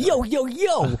be around. yo,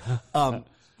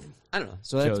 I don't know.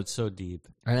 So Joe, that's, it's so deep.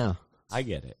 I know. I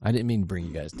get it. I didn't mean to bring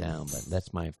you guys down, but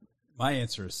that's my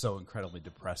answer is so incredibly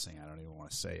depressing. I don't even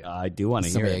want to say it. I do want to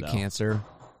hear somebody it, had though. cancer.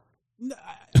 No,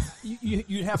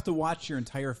 you'd have to watch your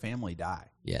entire family die.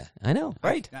 Yeah, I know.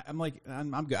 Right. I'm like,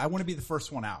 I'm good. I want to be the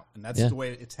first one out, and that's Yeah. the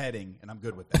way it's heading, and I'm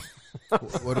good with that.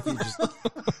 What if you just?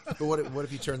 But what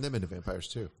if you turn them into vampires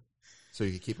too? So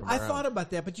you could keep them I around. thought about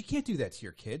that, but you can't do that to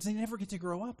your kids. They never get to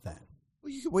grow up then.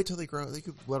 Well, you could wait till they grow. They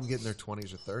could let them get in their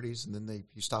 20s or 30s, and then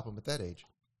you stop them at that age.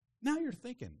 Now you're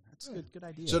thinking. That's a good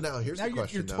idea. So now here's the you're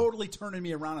question, though. totally turning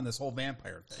me around on this whole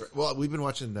vampire thing. Well, we've been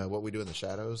watching What We Do in the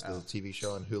Shadows, the TV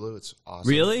show on Hulu. It's awesome.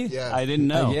 Really? Yeah. I didn't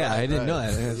know. Yeah, I didn't know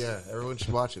that. Yeah, everyone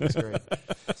should watch it. It's great.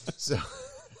 So,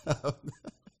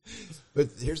 but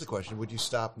here's the question: would you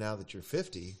stop now that you're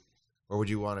 50, or would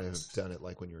you want to have done it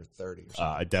like when you were 30 or something?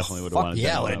 I definitely would have Fuck wanted yeah,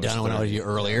 I that would have done it when I was 30.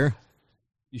 earlier.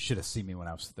 You should have seen me when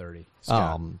I was 30.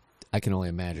 Scott. I can only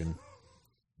imagine.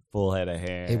 Full head of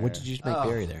hair. Hey, what did you just make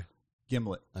Barry there?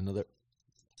 Gimlet. Another?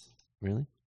 Really?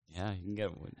 Yeah, you can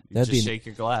get one. You That'd just be- shake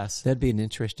your glass. That'd be an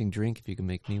interesting drink if you could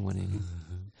make me one.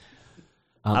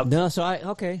 How- No, so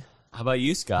okay. How about you,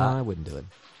 No, Scott? I wouldn't do it.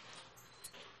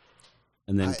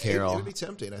 And then It Carol. would be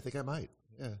tempting. I think I might.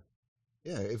 Yeah,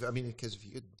 yeah. Because if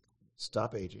you could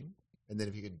stop aging, and then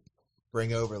if you could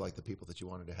bring over like the people that you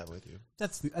wanted to have with you.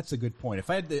 That's a good point. If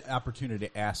I had the opportunity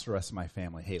to ask the rest of my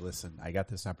family, hey, listen, I got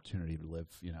this opportunity to live,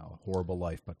 a horrible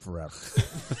life, but forever.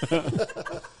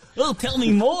 Oh, tell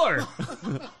me more.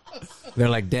 They're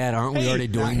like, Dad, aren't we already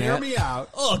doing now that? Hear me out.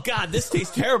 Oh, God, this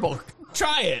tastes terrible.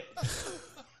 Try it.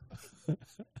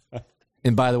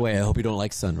 And by the way, I hope you don't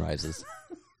like sunrises.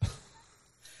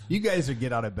 You guys would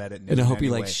get out of bed at noon. And I hope you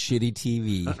anyway. like shitty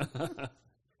TV.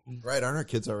 Right? Aren't our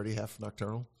kids already half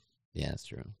nocturnal? Yeah, that's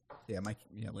true. Yeah, my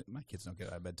kids don't get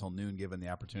out of bed till noon, given the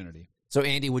opportunity. So,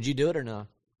 Andy, would you do it or no?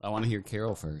 I want to hear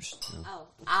Carol first. Oh,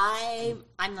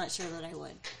 I'm not sure that I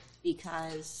would,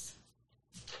 because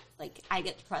I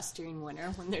get depressed during winter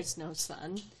when there's no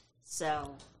sun,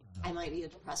 so I might be a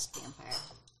depressed vampire.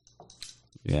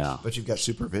 Yeah. But you've got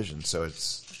supervision, so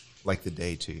it's like the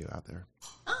day to you out there.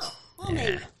 Oh, well,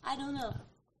 maybe. I don't know.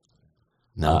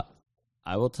 No.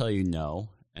 I will tell you no,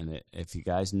 and if you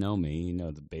guys know me, you know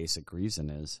the basic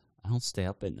reason is I don't stay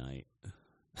up at night.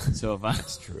 So if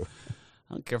that's true,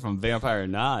 I don't care if I'm a vampire or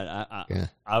not.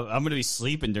 I'm going to be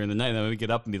sleeping during the night, and then I'm going to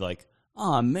get up and be like,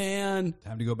 "Oh man,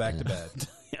 Time to go back to bed.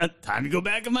 yeah, time to go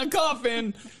back in my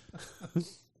coffin."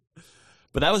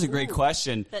 But that was a great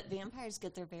question. But vampires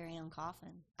get their very own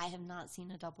coffin. I have not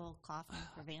seen a double coffin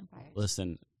for vampires.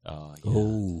 Listen, yeah.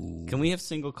 Oh. Can we have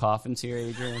single coffins here,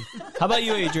 Adrian? How about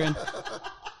you, Adrian?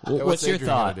 Yeah, What's your Adrian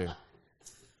thought? gonna do?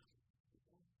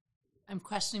 I'm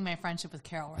questioning my friendship with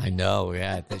Carol right I now. know,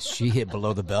 yeah. She hit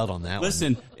below the belt on that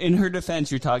Listen, in her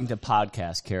defense, you're talking to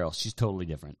podcast Carol. She's totally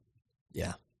different. one.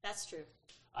 Yeah. That's true.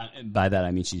 And by that,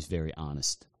 I mean she's very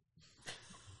honest.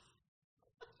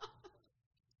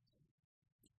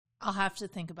 I'll have to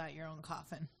think about your own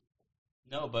coffin.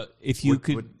 No, but if you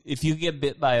if you get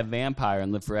bit by a vampire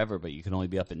and live forever, but you can only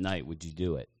be up at night, would you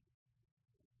do it?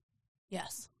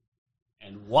 Yes.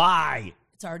 And why?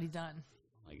 It's already done.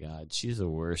 Oh my God, she's the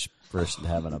worst person to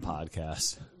have on a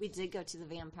podcast. We did go to the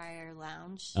Vampire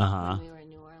Lounge Uh-huh. when we were in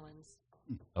New Orleans.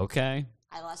 Okay.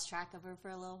 I lost track of her for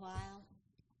a little while.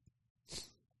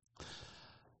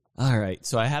 All right.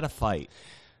 So I had a fight.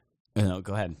 No,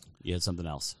 go ahead. You had something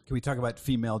else. Can we talk about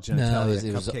female No, genitalia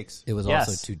it was cupcakes? also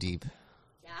Yes. too deep.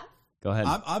 Yeah? Go ahead.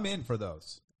 I'm in for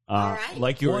those. All right.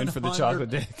 Like you were in for the 100 chocolate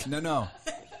dick. No.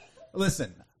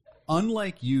 Listen,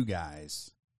 unlike you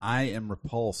guys, I am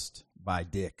repulsed by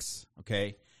dicks,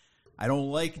 okay? I don't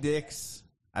like dicks.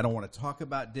 I don't want to talk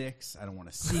about dicks. I don't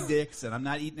want to see dicks, and I'm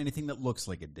not eating anything that looks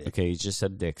like a dick. Okay, you just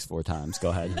said dicks 4 times. Go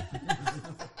ahead.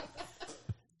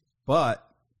 But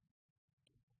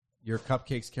your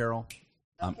cupcakes, Carol,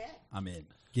 Okay. I'm in.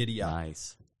 Giddy up.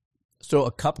 Nice. So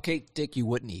a cupcake dick you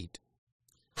wouldn't eat.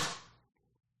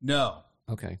 No.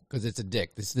 Okay. Because it's a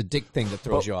dick. This is the dick thing that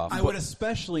throws you off. I would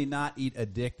especially not eat a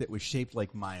dick that was shaped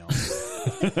like my own.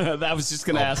 I was just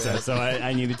going to ask that, so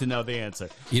I needed to know the answer.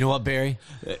 You know what, Barry?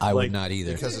 I Like- would not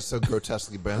either. Because it's so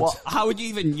grotesquely bent. Well, how would you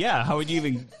even Yeah.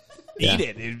 eat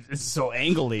it? It's so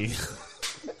angly.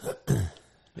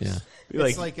 Yeah.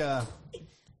 It's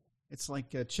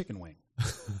like a chicken wing.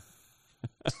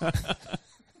 I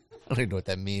don't even know what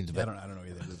that means, I but don't know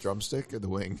either. The drumstick or the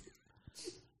wing?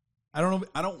 I don't know.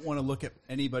 I don't want to look at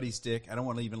anybody's dick. I don't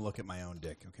want to even look at my own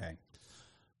dick. Okay.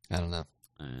 I don't know.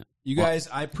 You guys,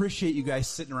 I appreciate you guys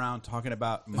sitting around talking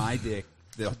about my dick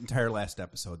the entire last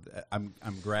episode. I'm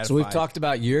gratified. So we've talked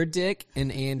about your dick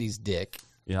and Andy's dick.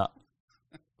 Yeah.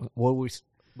 What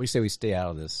we say we stay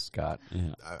out of this, Scott.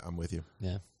 Yeah. I'm with you.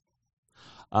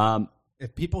 Yeah.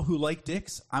 If people who like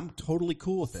dicks, I'm totally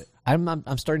cool with it.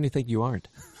 I'm starting to think you aren't.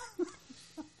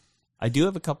 I do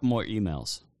have a couple more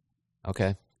emails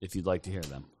Okay. if you'd like to hear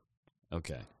them.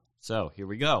 Okay. So here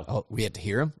we go. Oh, we have to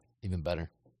hear him? Even better.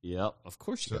 Yep. Of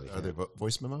course you So got are they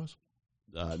voice memos?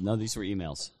 No, these were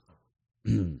emails.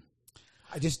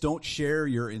 I just don't share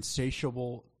your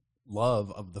insatiable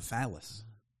love of the phallus.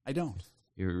 I don't.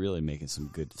 You're really making some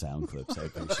good sound clips. I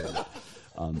appreciate it.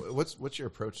 What's your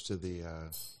approach to the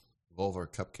vulvar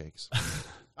cupcakes?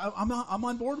 I'm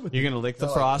on board with You're it. going to lick the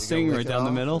Like, frosting you gonna right lick it down the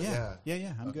off? middle?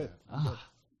 Yeah. I'm good. All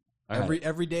right.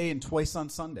 Every day and twice on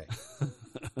Sunday.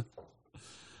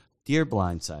 Dear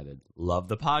Blindsided, love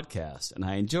the podcast, and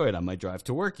I enjoy it on my drive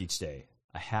to work each day.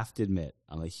 I have to admit,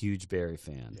 I'm a huge Barry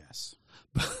fan. Yes.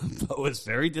 But was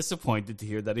very disappointed to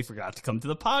hear that he forgot to come to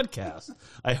the podcast.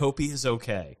 I hope he is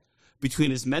okay.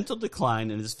 Between his mental decline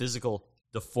and his physical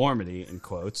deformity, in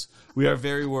quotes, we are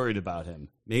very worried about him.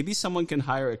 Maybe someone can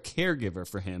hire a caregiver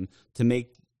for him to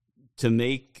make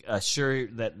sure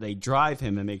that they drive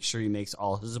him and make sure he makes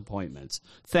all his appointments.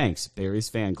 Thanks, Barry's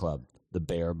fan club, the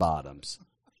Bare Bottoms.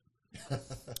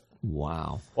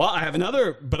 Wow. Well, I have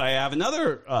another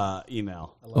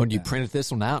email. Oh, and you printed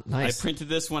this one out? Nice. I printed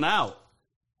this one out.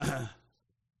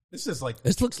 This is like,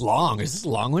 This looks long. Is this a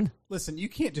long one? listen, you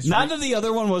can't just None of the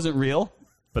other one wasn't real,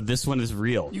 but this one is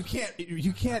real. you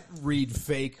can't read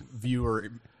fake viewer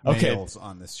Okay. mails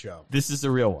on this show. This is the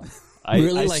real one.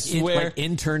 Really? I like, swear, like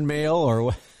intern mail or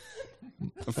what?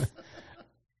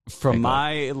 from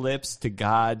my lips to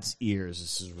God's ears,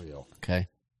 this is real. Okay.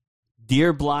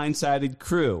 Dear Blindsided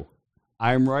crew,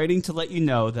 I am writing to let you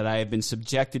know that I have been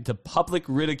subjected to public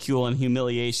ridicule and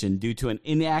humiliation due to an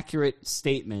inaccurate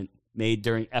statement made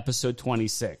during episode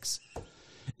 26.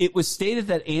 It was stated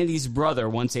that Andy's brother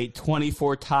once ate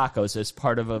 24 tacos as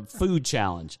part of a food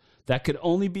challenge. That could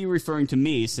only be referring to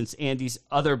me since Andy's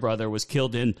other brother was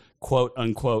killed in, quote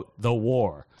unquote, the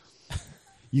war.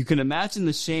 You can imagine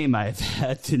the shame I have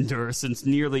had to endure since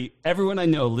nearly everyone I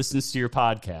know listens to your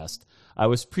podcast. I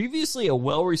was previously a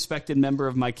well-respected member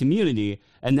of my community,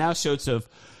 and now shouts of,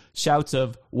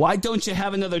 why don't you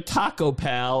have another taco,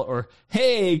 pal? Or,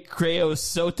 hey,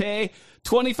 creosote,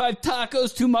 25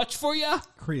 tacos too much for ya?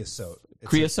 Creosote.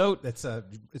 Creosote? It's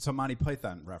a Monty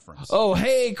Python reference. Oh,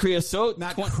 hey, creosote.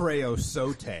 Not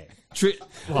creosote.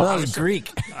 Well, that was Greek.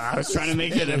 I was trying to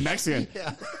make it a Mexican.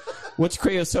 What's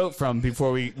creosote from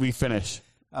before we finish?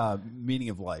 Meaning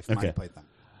of life. Okay. Monty Python.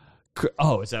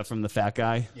 Oh, is that from the fat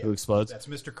guy who explodes? That's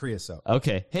Mr. Creosote.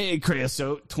 Okay. Hey,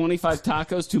 creosote, 25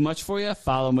 tacos too much for you?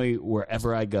 Follow me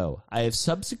wherever I go. I have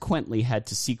subsequently had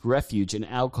to seek refuge in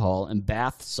alcohol and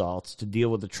bath salts to deal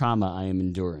with the trauma I am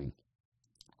enduring.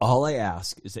 All I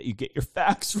ask is that you get your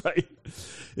facts right.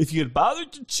 If you had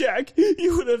bothered to check,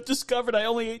 you would have discovered I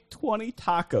only ate 20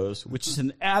 tacos, which is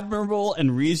an admirable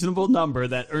and reasonable number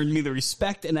that earned me the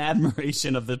respect and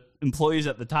admiration of the employees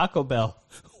at the Taco Bell,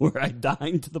 where I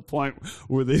dined to the point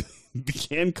where they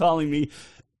began calling me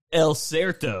El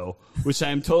Certo, which I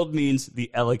am told means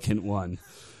the elegant one.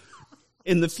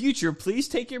 In the future, please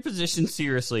take your position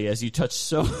seriously as you touch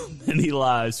so many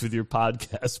lives with your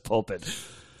podcast pulpit.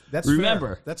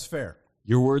 Remember, That's fair.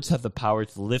 your words have the power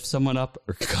to lift someone up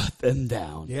or cut them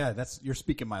down. Yeah, you're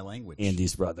speaking my language.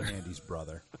 Andy's brother. Andy's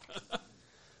brother.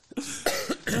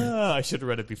 I should have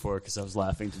read it before because I was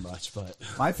laughing too much. But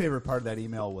My favorite part of that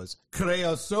email was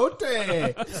creosote.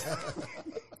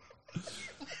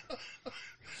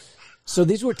 So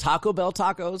these were Taco Bell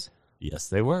tacos? yes,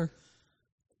 they were.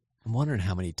 I'm wondering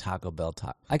how many Taco Bell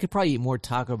tacos. I could probably eat more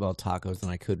Taco Bell tacos than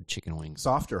I could chicken wings.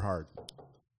 Soft or hard?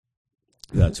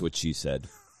 That's what she said.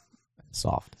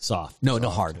 Soft. Soft. No,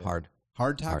 hard. Hard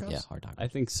tacos? Hard, yeah, hard tacos. I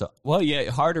think so. Well, yeah,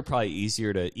 hard are probably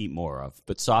easier to eat more of,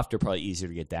 but soft are probably easier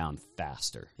to get down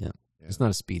faster. Yeah. It's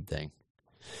not a speed thing.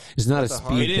 It's not a That's a speed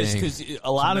hard- It is thing. because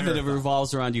a lot of it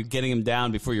revolves around you getting them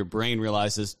down before your brain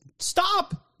realizes,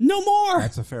 stop, no more.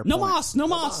 That's a fair no point. Mas, no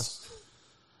mas.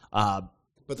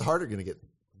 But the heart are going to get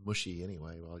mushy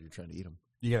anyway while you're trying to eat them.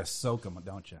 You got to soak them,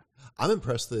 don't you? I'm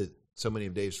impressed that so many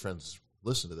of Dave's friends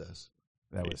listen to this.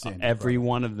 That was Andy's Every brother.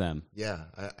 one of them. Yeah,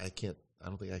 I can't. I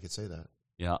don't think I could say that.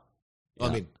 Yeah. Well, Yeah. I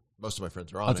mean, most of my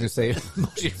friends are I on was going it. to say,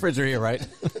 most of your friends are here, right?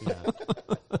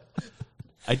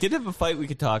 I did have a fight we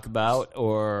could talk about,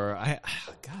 or God,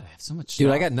 I have so much Dude,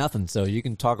 stuff. I got nothing, so you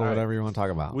can talk about right. whatever you want to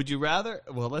talk about. Would you rather?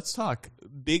 Well, let's talk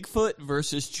Bigfoot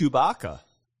versus Chewbacca.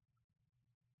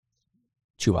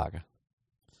 Chewbacca.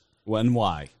 When?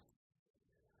 Why?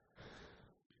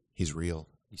 He's real.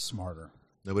 He's smarter.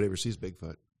 Nobody ever sees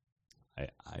Bigfoot.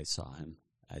 I saw him.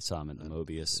 I saw him in the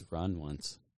Mobius run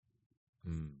once.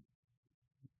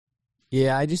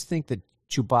 Yeah, I just think that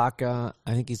Chewbacca,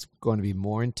 I think he's going to be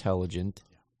more intelligent.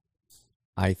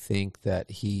 I think that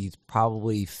he's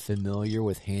probably familiar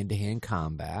with hand-to-hand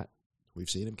combat. We've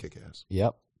seen him kick ass.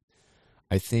 Yep.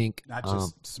 I think... Not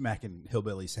just smacking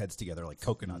hillbillies' heads together like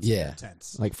coconuts yeah, in their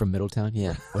tents. like from Middletown,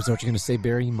 yeah. Was that what you're going to say,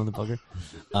 Barry, you motherfucker?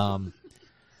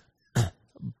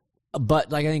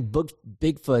 But, like, I think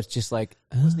Bigfoot's just like...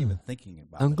 I wasn't even thinking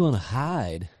about I'm it. going to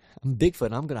hide. I'm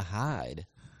Bigfoot. I'm going to hide.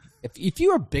 If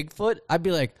you were Bigfoot, I'd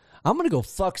be like, I'm going to go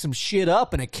fuck some shit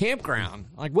up in a campground.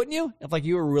 Like, wouldn't you? If, like,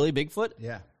 you were really Bigfoot?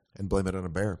 Yeah. And blame it on a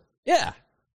bear. Yeah.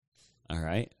 All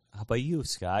right. How about you,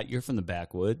 Scott? You're from the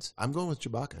backwoods. I'm going with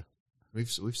Chewbacca. We've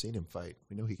seen him fight.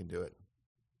 We know he can do it.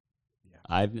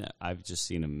 I've just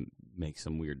seen him make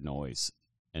some weird noise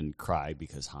and cry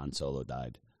because Han Solo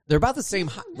died. They're about the same,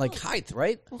 height,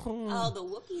 right? Oh, the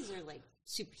Wookiees are like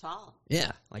super tall.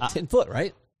 Yeah. Like 10 foot,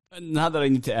 right? Not that I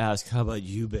need to ask. How about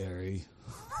you, Barry?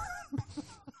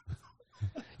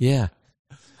 Yeah.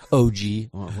 OG.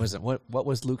 What was it? What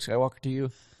was Luke Skywalker to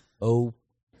you? I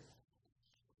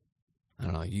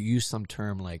don't know. You used some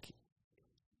term like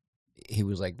he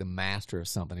was like the master of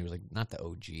something. He was like not the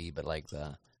OG, but like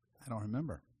the. I don't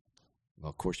remember. Well,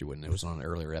 of course you wouldn't. It was on an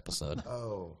earlier episode.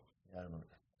 Oh, yeah, I remember.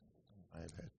 I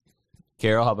have had.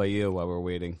 Carol, how about you while we're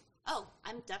waiting? Oh,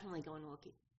 I'm definitely going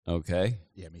Wookiee. Okay.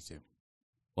 Yeah, me too.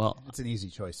 Well, It's an easy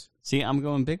choice. see, I'm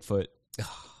going Bigfoot,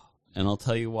 and I'll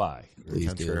tell you why. You're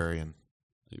Please do. contrarian.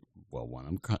 Well, one,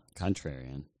 I'm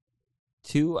contrarian.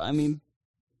 Two, I mean,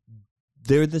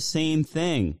 they're the same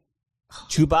thing.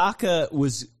 Chewbacca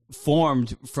was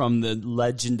formed from the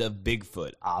legend of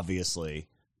Bigfoot, obviously.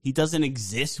 He doesn't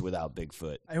exist without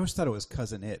Bigfoot. I always thought it was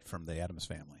Cousin It from the Addams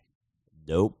Family.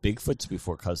 Nope, Bigfoot's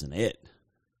before Cousin It.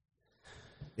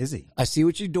 Is he? I see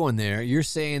what you're doing there. You're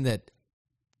saying that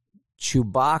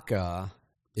Chewbacca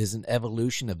is an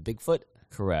evolution of Bigfoot?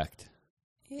 Correct.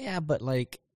 Yeah, but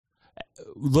like...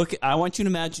 Look, I want you to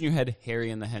imagine your head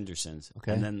Harry and the Hendersons.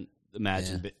 Okay. And then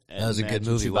imagine... Yeah. That was a good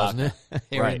movie, Chewbacca. wasn't it?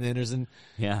 Harry Right. and the Henderson.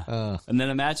 Yeah. And then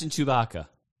imagine Chewbacca.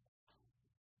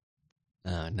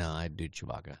 No, I'd do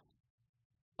Chewbacca.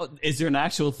 Oh, is there an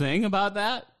actual thing about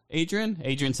that, Adrian?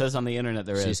 Adrian says on the internet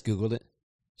there She is. just Googled it.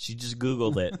 She just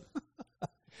Googled it.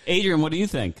 Adrian, what do you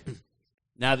think?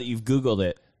 Now that you've Googled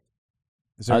it.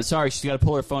 Is there, Sorry, she's got to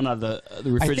pull her phone out of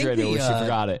the refrigerator where she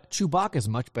forgot it. Chewbacca's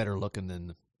much better looking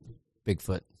than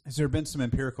Bigfoot. has there been some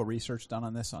empirical research done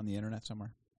on this on the internet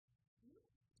somewhere?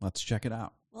 Let's check it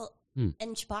out. Well, Hmm.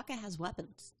 and Chewbacca has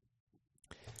weapons.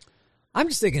 I'm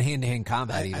just thinking hand-to-hand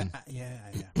combat even. Yeah,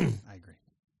 I agree.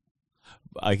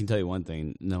 I can tell you one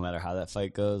thing. No matter how that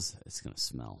fight goes, it's going to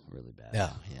smell really bad. Yeah,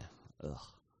 yeah. Ugh.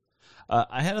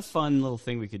 I had a fun little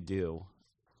thing we could do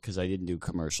because I didn't do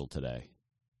commercial today.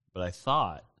 But I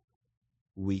thought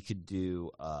we could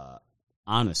do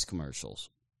honest commercials.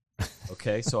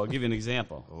 Okay, so I'll give you an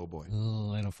example. Oh boy.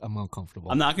 Oh, I'm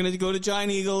uncomfortable. I'm not going to go to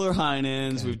Giant Eagle or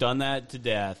Heinen's. Okay. We've done that to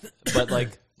death. But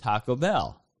like Taco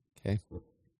Bell. Okay.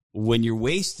 When you're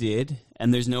wasted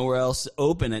and there's nowhere else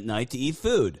open at night to eat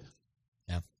food.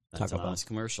 Yeah. That's Taco an Bell. honest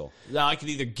commercial. Now, I could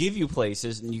either give you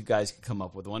places and you guys could come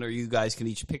up with one, or you guys can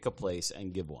each pick a place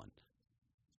and give one.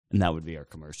 And that would be our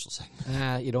commercial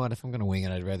segment. You know what? If I'm going to wing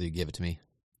it, I'd rather you give it to me.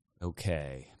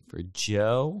 Okay. For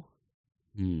Joe,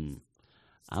 I'm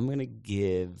going to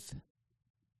give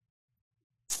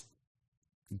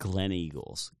Glen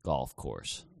Eagles Golf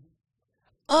Course.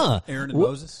 Aaron and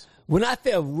Moses? When I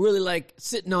feel really like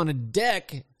sitting on a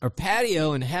deck or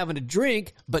patio and having a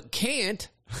drink, but can't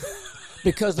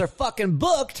because they're fucking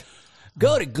booked,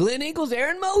 go to Glen Eagles,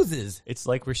 Aaron Moses. It's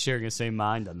like we're sharing the same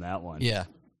mind on that one. Yeah.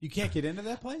 You can't get into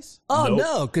that place? Oh, Nope.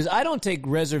 no, because I don't take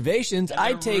reservations.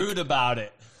 I They're take, rude about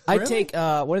it. I Really? take,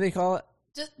 what do they call it?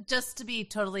 Just to be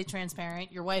totally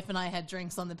transparent, your wife and I had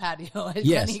drinks on the patio at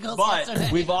Yes, Glen Eagles But yesterday.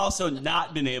 we've also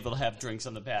not been able to have drinks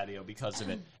on the patio because of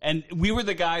it. And we were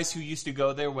the guys who used to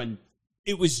go there when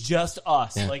it was just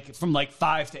us, Yeah. like from like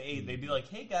 5 to 8. They'd be like,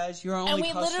 "Hey guys, you're our only And we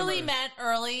customers." literally met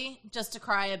early just to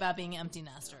cry about being empty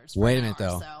nesters. For Wait a an minute,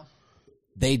 hour, though. So.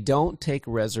 They don't take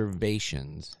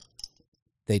reservations.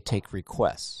 They take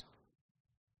requests.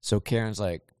 So Karen's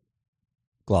like,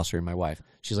 Glossary, my wife.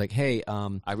 She's like, hey,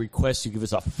 I request you give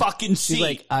us a fucking seat. she's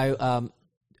like,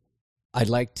 I'd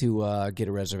like to get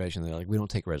a reservation. They're like, we don't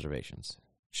take reservations.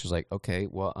 She's like, okay,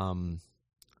 well,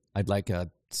 I'd like a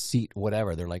seat,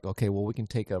 whatever. They're like, okay, well, we can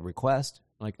take a request.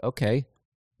 I'm like, okay.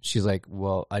 She's like,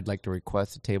 well, I'd like to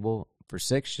request a table for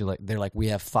 6. She's like, they're like, we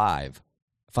have 5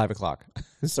 o'clock.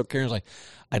 So Karen's like,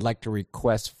 I'd like to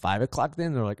request 5 o'clock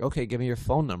then. They're like, okay, give me your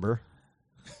phone number.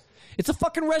 It's a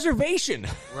fucking reservation.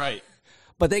 right.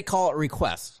 But they call it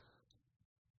request.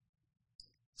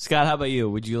 Scott, how about you?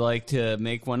 Would you like to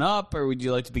make one up, or would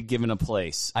you like to be given a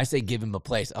place? I say give him a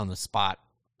place on the spot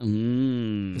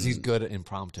because he's good at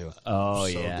impromptu. Oh,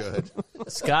 So yeah. good.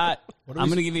 Scott, What are I'm we-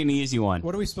 going to give you an easy one.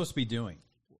 What are we supposed to be doing?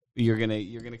 You're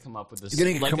gonna come up with this. You're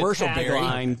gonna get like commercial, a Barry.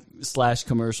 tagline /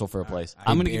 commercial for a place.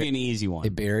 I'm going to give you an easy Hey, one.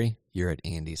 Barry, you're at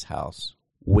Andy's house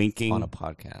Winking on a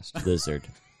podcast. lizard.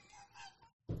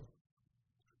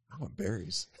 I want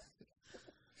berries.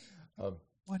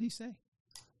 What do you say?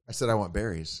 I said I want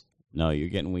berries. No, you're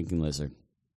getting winking lizard.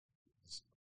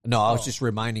 No, I was just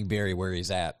reminding Barry where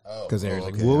he's at because Barry's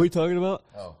like, okay. "What are we talking about?"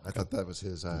 Oh, I thought that was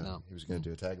his. No. He was going to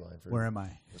do a tagline for Where am I?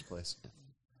 this place.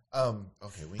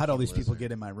 Okay. How'd all these Winking people Lizard.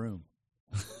 get in my room?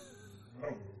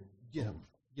 Get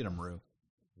them, Rue.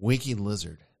 Winking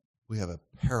Lizard. We have a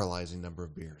paralyzing number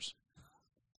of beers.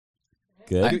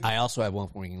 Good. I also have one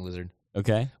for Winking Lizard.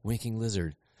 Okay. Winking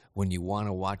Lizard. When you want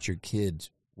to watch your kids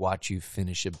watch you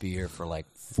finish a beer for like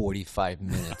 45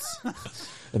 minutes,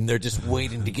 and they're just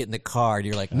waiting to get in the car, and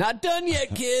you're like, "Not done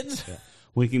yet, kids."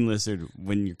 Winking lizard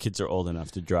when your kids are old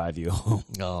enough to drive you home.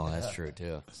 Oh, that's true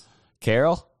too.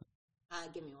 Carol?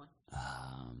 Give me one.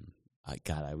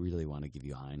 I really want to give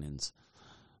you Heinen's.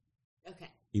 Okay.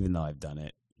 Even though I've done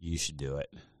it, you should do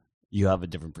it. You have a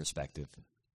different perspective.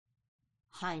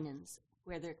 Heinen's,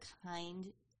 where they're kind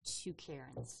to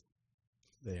Karens.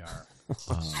 They are.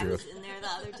 I was in there the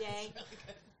other day.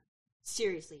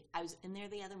 Seriously, I was in there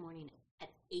the other morning at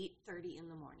 8:30 in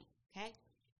the morning, okay?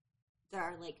 There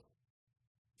are like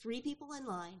 3 people in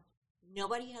line.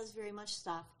 Nobody has very much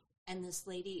stuff. And this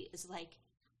lady is like,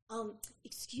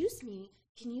 excuse me,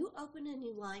 can you open a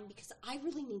new line? Because I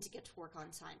really need to get to work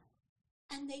on time.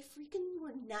 And they freaking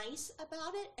were nice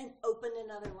about it and opened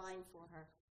another line for her.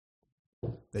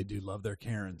 They do love their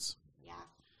Karens. Yeah.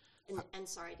 And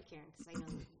sorry to Karen, because I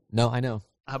know. No, I know.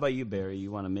 How about you, Barry?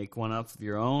 You want to make one up of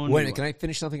your own? Wait a minute, can I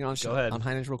finish something on Go ahead. on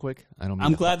Heinen's real quick?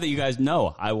 I'm glad that you guys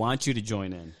know. I want you to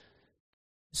join in.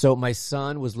 So my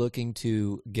son was looking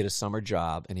to get a summer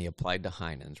job, and he applied to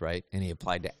Heinen's, right? And he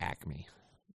applied to Acme,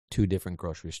 2 different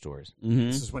grocery stores. Mm-hmm.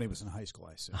 This is when he was in high school,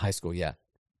 I assume. High school, yeah.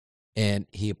 And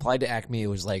he applied to Acme. It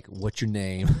was like, what's your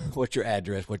name? What's your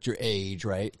address? What's your age,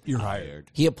 right? You're hired.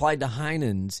 He applied to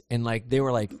Heinen's, and like they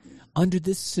were like, under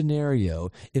this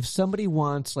scenario, if somebody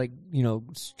wants like,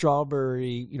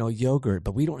 strawberry, yogurt,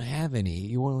 but we don't have any,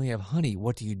 you only have honey,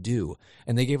 what do you do?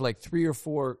 And they gave like 3 or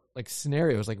 4 like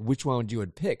scenarios, like which one would you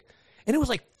would pick? And it was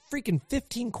like freaking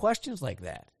 15 questions like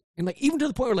that. And like even to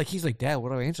the point where like he's like, Dad,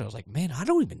 what do I answer? I was like, man, I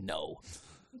don't even know.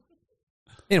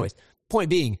 Anyways, point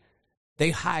being,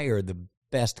 they hire the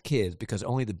best kids because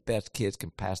only the best kids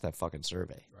can pass that fucking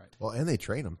survey. Right. Well, and they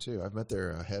train them too. I've met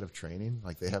their head of training.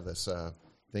 Like they have this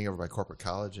thing over by Corporate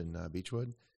College in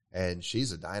Beechwood, and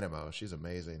she's a dynamo. She's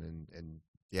amazing, and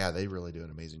yeah, they really do an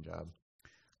amazing job.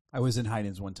 I was in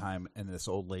Heiden's one time, and this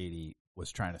old lady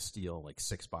was trying to steal like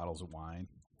 6 bottles of wine.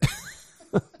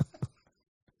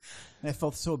 And I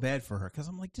felt so bad for her because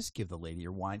I'm like, just give the lady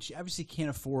your wine. She obviously can't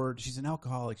afford. She's an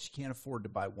alcoholic. She can't afford to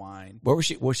buy wine. What was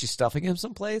she? Was she stuffing him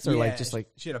someplace, or like just like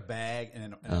she had a bag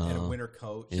and a winter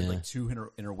coat. She had like 2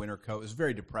 in her winter coat. It was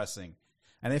very depressing,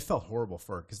 and I felt horrible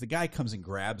for her because the guy comes and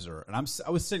grabs her, and I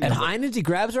was sitting at there Heinen's? He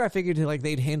grabs her. I figured like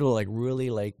they'd handle it like really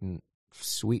like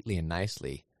sweetly and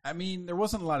nicely. I mean, there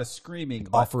wasn't a lot of screaming.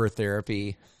 Offer her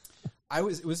therapy.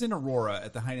 It was in Aurora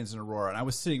at the Heinen's in Aurora, and I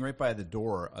was sitting right by the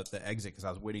door at the exit because I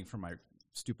was waiting for my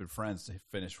stupid friends to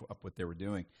finish up what they were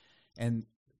doing, and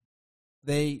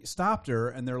they stopped her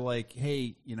and they're like,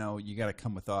 "Hey, you got to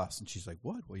come with us." And she's like,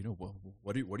 "What? Well,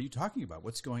 what are you talking about?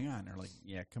 What's going on?" And they're like,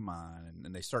 "Yeah, come on."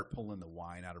 And they start pulling the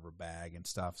wine out of her bag and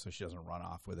stuff so she doesn't run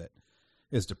off with it.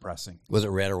 It's depressing. Was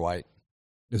it red or white?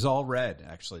 It was all red,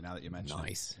 actually. Now that you mention it,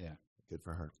 Nice. yeah, Good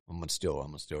for her. I'm gonna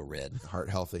still red. Heart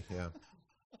healthy. Yeah.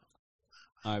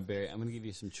 All right, Barry, I'm going to give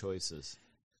you some choices.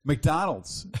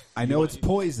 McDonald's. I know it's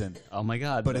poison, Oh, my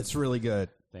God. but it's really good.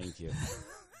 Thank you.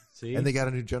 See? And they got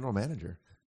a new general manager.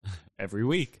 Every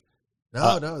week.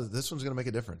 No, this one's going to make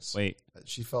a difference. Wait.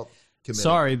 She felt committed.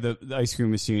 Sorry, the ice cream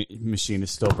machine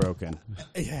is still broken.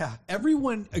 Yeah,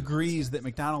 everyone agrees that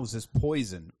McDonald's is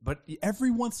poison, but every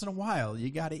once in a while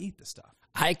you got to eat the stuff.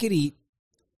 I could eat,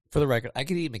 for the record, I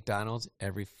could eat McDonald's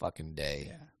every fucking day.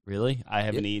 Yeah. Really? I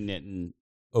haven't eaten it in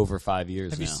over 5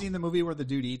 years Have now. you seen the movie where the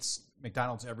dude eats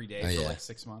McDonald's every day for yeah. like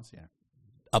 6 months?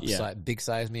 Yeah. Big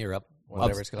size me or up,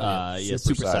 whatever it's called. Yeah,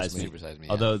 Super supersize size me. me. Supersize me,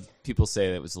 yeah. Although people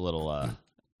say it was a little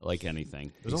like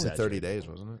anything. It was only 30 days,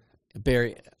 wasn't it?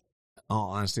 Barry,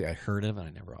 honestly, I heard of it.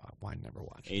 I never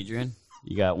watched it. Adrian,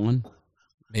 you got one?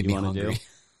 Made You me wanna hungry. do?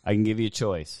 I can give you a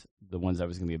choice. The ones I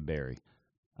was going to give Barry.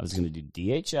 I was going to do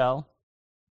DHL.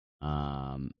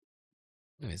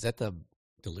 Wait, is that the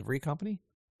delivery company?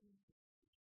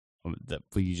 Well,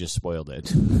 you just spoiled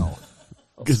it.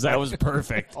 Because that was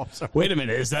perfect. Wait a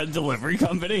minute. Is that a delivery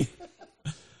company?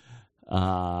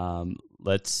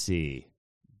 Let's see.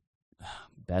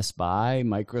 Best Buy,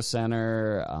 Micro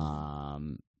Center.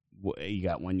 You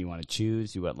got one you want to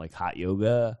choose? You want like hot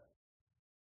yoga?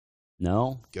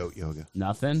 No? Goat yoga.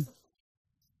 Nothing?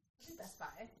 Best Buy.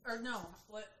 Or no,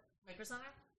 what? Micro Center?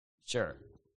 Sure.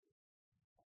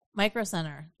 Micro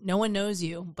Center. No one knows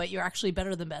you, but you're actually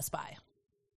better than Best Buy.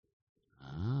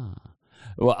 Ah.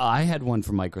 Well, I had one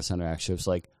from Micro Center, actually. It was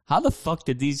like, how the fuck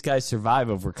did these guys survive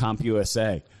over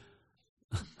CompUSA?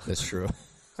 That's true.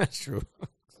 That's true.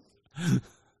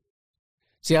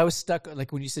 See, I was stuck.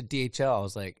 Like when you said DHL, I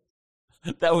was like,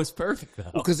 That was perfect,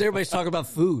 though. because everybody's talking about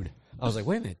food. I was like,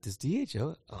 wait a minute, does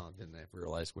DHL? Oh, didn't I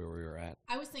realize where we were at?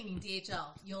 I was thinking DHL.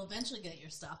 You'll eventually get your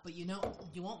stuff, but you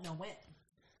won't know when.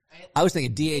 Right? I was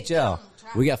thinking DHL.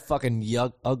 We got fucking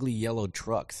ugly yellow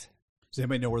trucks. Does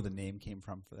anybody know where the name came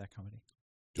from for that company?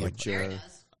 Deutsche. Barry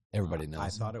does. Everybody I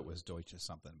knows. thought it was Deutsche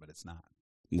something, but it's not.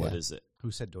 What Yeah. is it?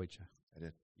 Who said Deutsche? I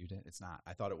did. You did? It's not.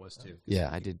 I thought it was too. Yeah,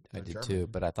 I did. I They're did German. too.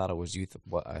 But I thought it was youth.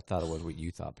 What I thought it was what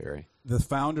you thought, Barry. The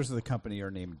founders of the company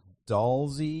are named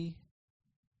Dalsey,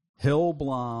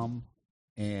 Hillblom,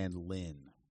 and Lynn,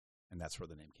 and that's where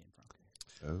the name came from.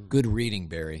 Good reading,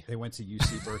 Barry. They went to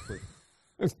UC Berkeley.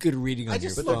 Good reading on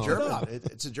your But phone. they're German.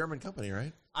 It's a German company,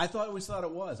 right? I always thought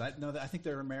it was. I think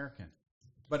they're American.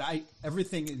 But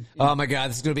everything. Oh my God,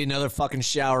 this is going to be another fucking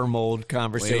shower mold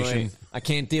conversation. Wait. I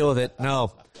can't deal with it.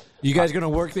 No. You guys are going to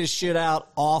work this shit out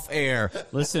off air.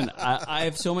 Listen, I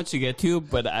have so much to get to,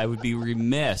 but I would be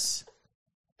remiss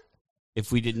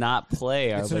if we did not play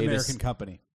it's an American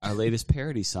company. our latest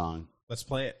parody song. Let's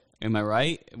play it. Am I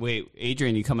right? Wait,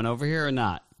 Adrian, you coming over here or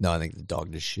not? No, I think the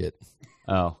dog just shit.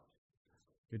 Oh,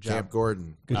 Good job. Camp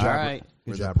Gordon. Good all job. right.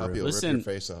 Where Good that job, puppy Bruce. will Listen. rip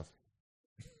your face off.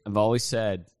 I've always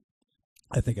said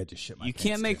I think I just shit my you pants,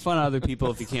 can't make too. fun of other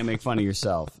people if you can't make fun of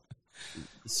yourself.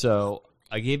 So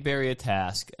I gave Barry a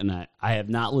task, and I have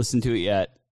not listened to it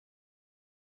yet.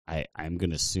 I'm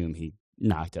going to assume he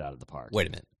knocked it out of the park. Wait a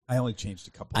minute. I only changed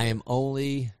a couple. I am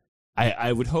only...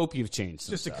 I would hope you've changed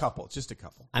some Just a stuff. couple. Just a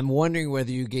couple. I'm wondering whether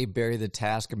you gave Barry the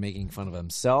task of making fun of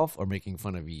himself or making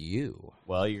fun of you.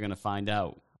 Well, you're going to find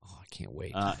out. Oh, I can't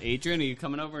wait. Adrian, are you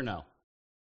coming over or no?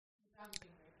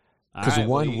 'Cause All right,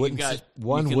 one you wouldn't got- s-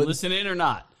 one you can wouldn't- listen in or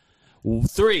not.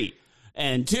 3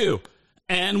 and 2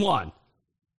 and 1.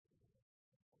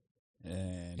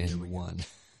 And here we and go. one.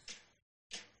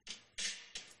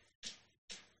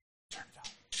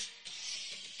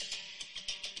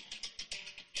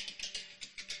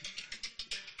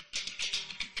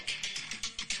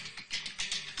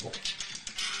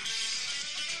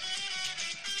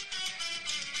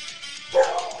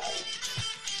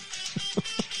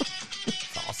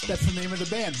 That's the name of the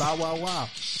band. Bow Wow Wow.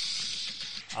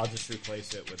 I'll just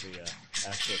replace it with the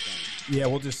actual thing. Yeah,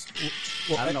 we'll just.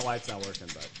 Well, I don't know why it's not working,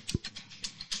 but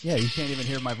Yeah, you can't even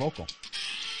hear my vocal.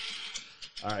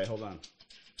 all right, hold on.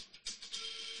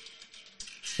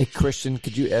 Hey, Christian,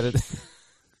 could you edit?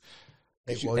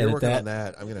 Hey, Could you while you're edit working that? on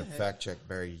that, I'm going to fact check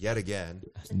Barry yet again.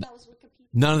 That was Wikipedia.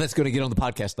 None of that's going to get on the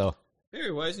podcast, though.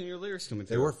 Barry, why isn't your lyrics coming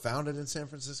through? They were founded in San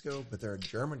Francisco, but they're a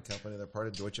German company. They're part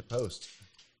of Deutsche Post.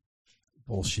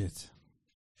 Bullshit.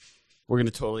 We're going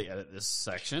to totally edit this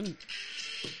section.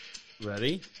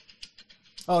 Ready?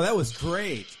 Oh, that was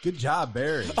great. Good job,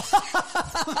 Barry.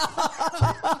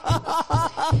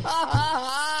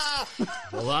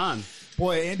 Hold on.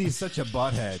 Boy, Andy's such a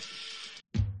butthead.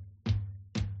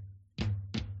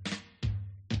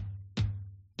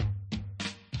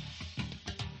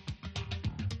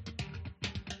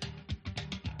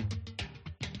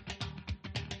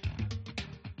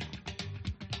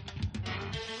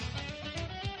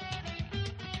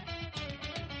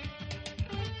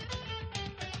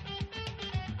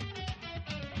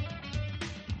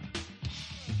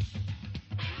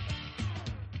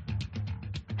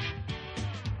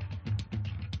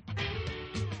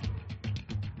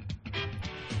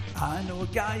 I know a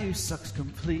guy who sucks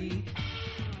complete.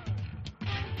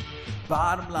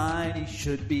 Bottom line, he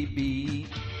should be beat.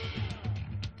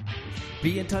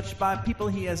 Being touched by people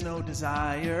he has no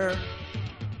desire.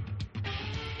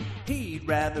 He'd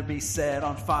rather be set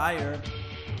on fire.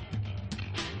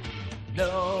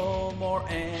 No more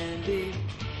Andy.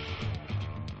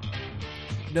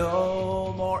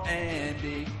 No more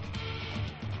Andy.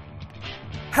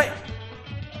 Hey!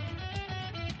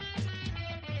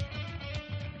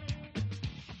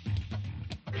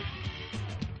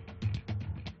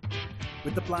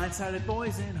 With the blindsided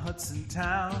boys in Hudson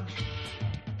Town,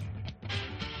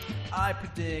 I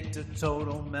predict a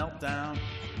total meltdown.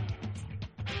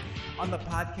 On the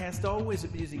podcast, always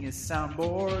abusing his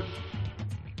soundboard.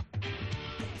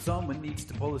 Someone needs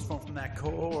to pull his phone from that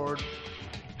cord.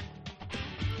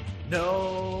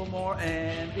 No more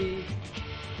Andy.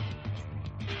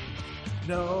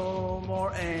 No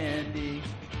more Andy.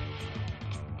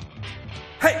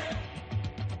 Hey!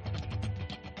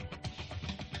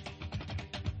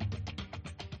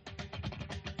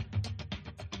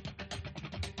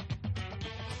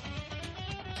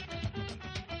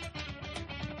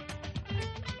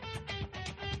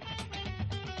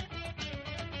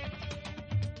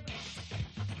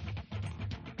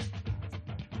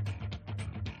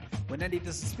 When Andy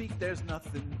doesn't speak, there's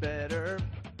nothing better.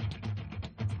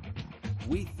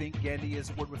 We think Andy is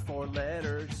a word with 4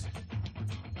 letters.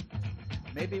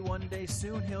 Maybe one day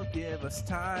soon he'll give us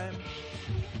time.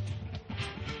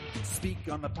 Speak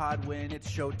on the pod when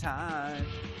it's showtime.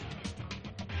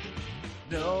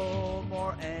 No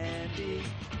more Andy.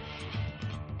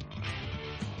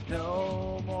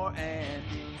 No more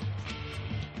Andy.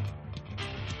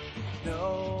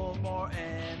 No more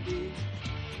Andy.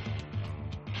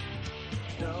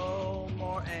 No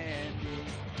more Andy.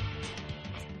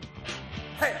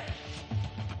 Hey!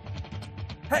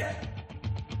 Hey!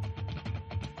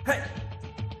 Hey!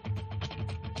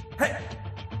 Hey!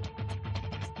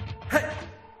 Hey!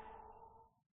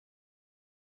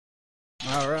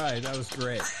 right. That was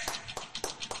great.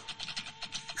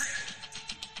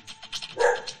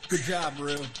 Good job,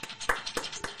 Rue.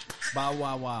 Wow,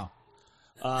 wow,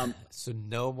 wow. So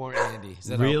no more Andy. Is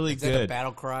that Really is that a good.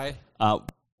 battle cry?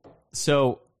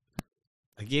 So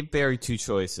I gave Barry two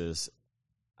choices.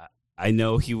 I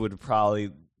know he would have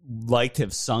probably liked to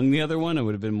have sung the other one. It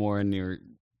would have been more in your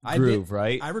groove,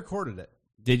 right? I recorded it.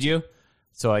 Did you?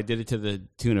 So I did it to the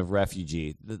tune of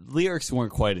Refugee. The lyrics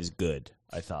weren't quite as good,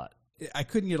 I thought. I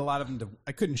couldn't get a lot of them to.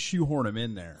 I couldn't shoehorn them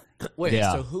in there. Wait,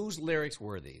 Yeah. so whose lyrics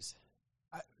were these?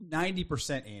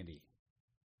 90% Andy.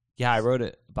 Yeah, I wrote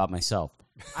it about myself.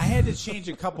 I had to change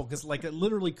a couple because, like, I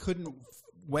literally couldn't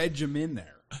wedge them in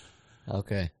there.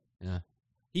 Okay. Yeah.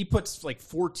 He puts like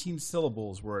 14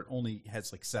 syllables where it only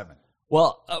has like 7.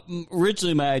 Well,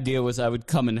 originally my idea was I would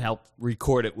come and help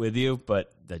record it with you,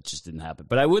 but that just didn't happen.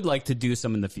 But I would like to do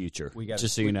some in the future,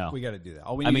 just so you know. We got to do that.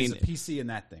 All we need is a PC and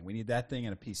that thing. We need that thing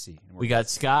and a PC. And we got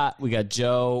Scott, we got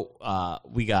Joe,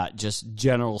 we got just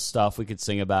general stuff we could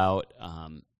sing about.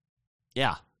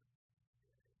 Yeah.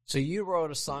 So you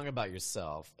wrote a song about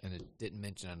yourself, and it didn't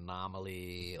mention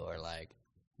anomaly or like.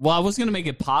 Well, I wasn't going to make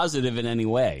it positive in any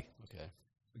way. Okay.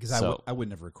 Because I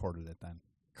wouldn't have recorded it then.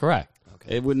 Correct.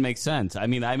 Okay. It wouldn't make sense. I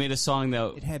mean, I made a song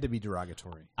that It had to be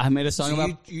derogatory. I made a song So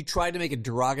about. you tried to make a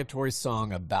derogatory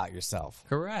song about yourself.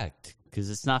 Correct, because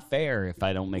it's not fair if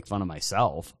I don't make fun of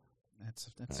myself.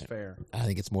 That's fair. I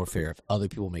think it's more fair if other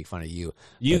people make fun of you,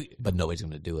 You- but nobody's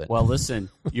going to do it. Well, listen,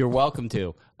 you're welcome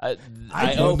to. I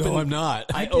no, opened, I'm not.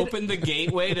 I opened the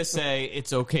gateway to say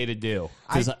it's okay to do.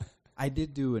 'Cause I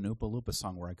did do an Oompa Loompa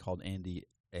song where I called Andy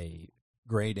a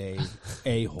grade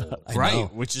A-hole.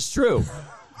 right, which is true.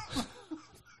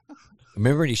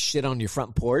 Remember when you shit on your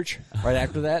front porch right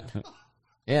after that?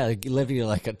 Yeah, like you lived in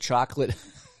like a chocolate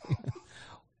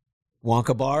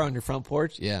Wonka bar on your front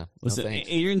porch. Yeah, Listen, no thanks.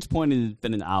 Adrian's point has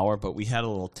been an hour, but we had a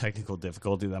little technical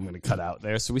difficulty that I'm going to cut out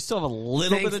there. So we still have a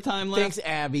little bit of time left. Thanks,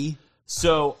 Abby.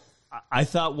 So I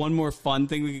thought one more fun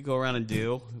thing we could go around and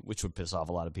do, which would piss off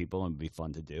a lot of people and be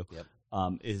fun to do,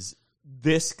 is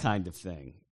this kind of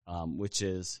thing, which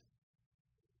is...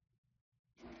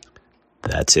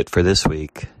 That's it for this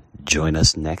week. Join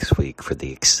us next week for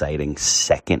the exciting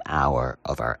second hour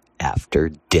of our After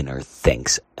Dinner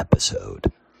Thanks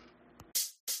episode.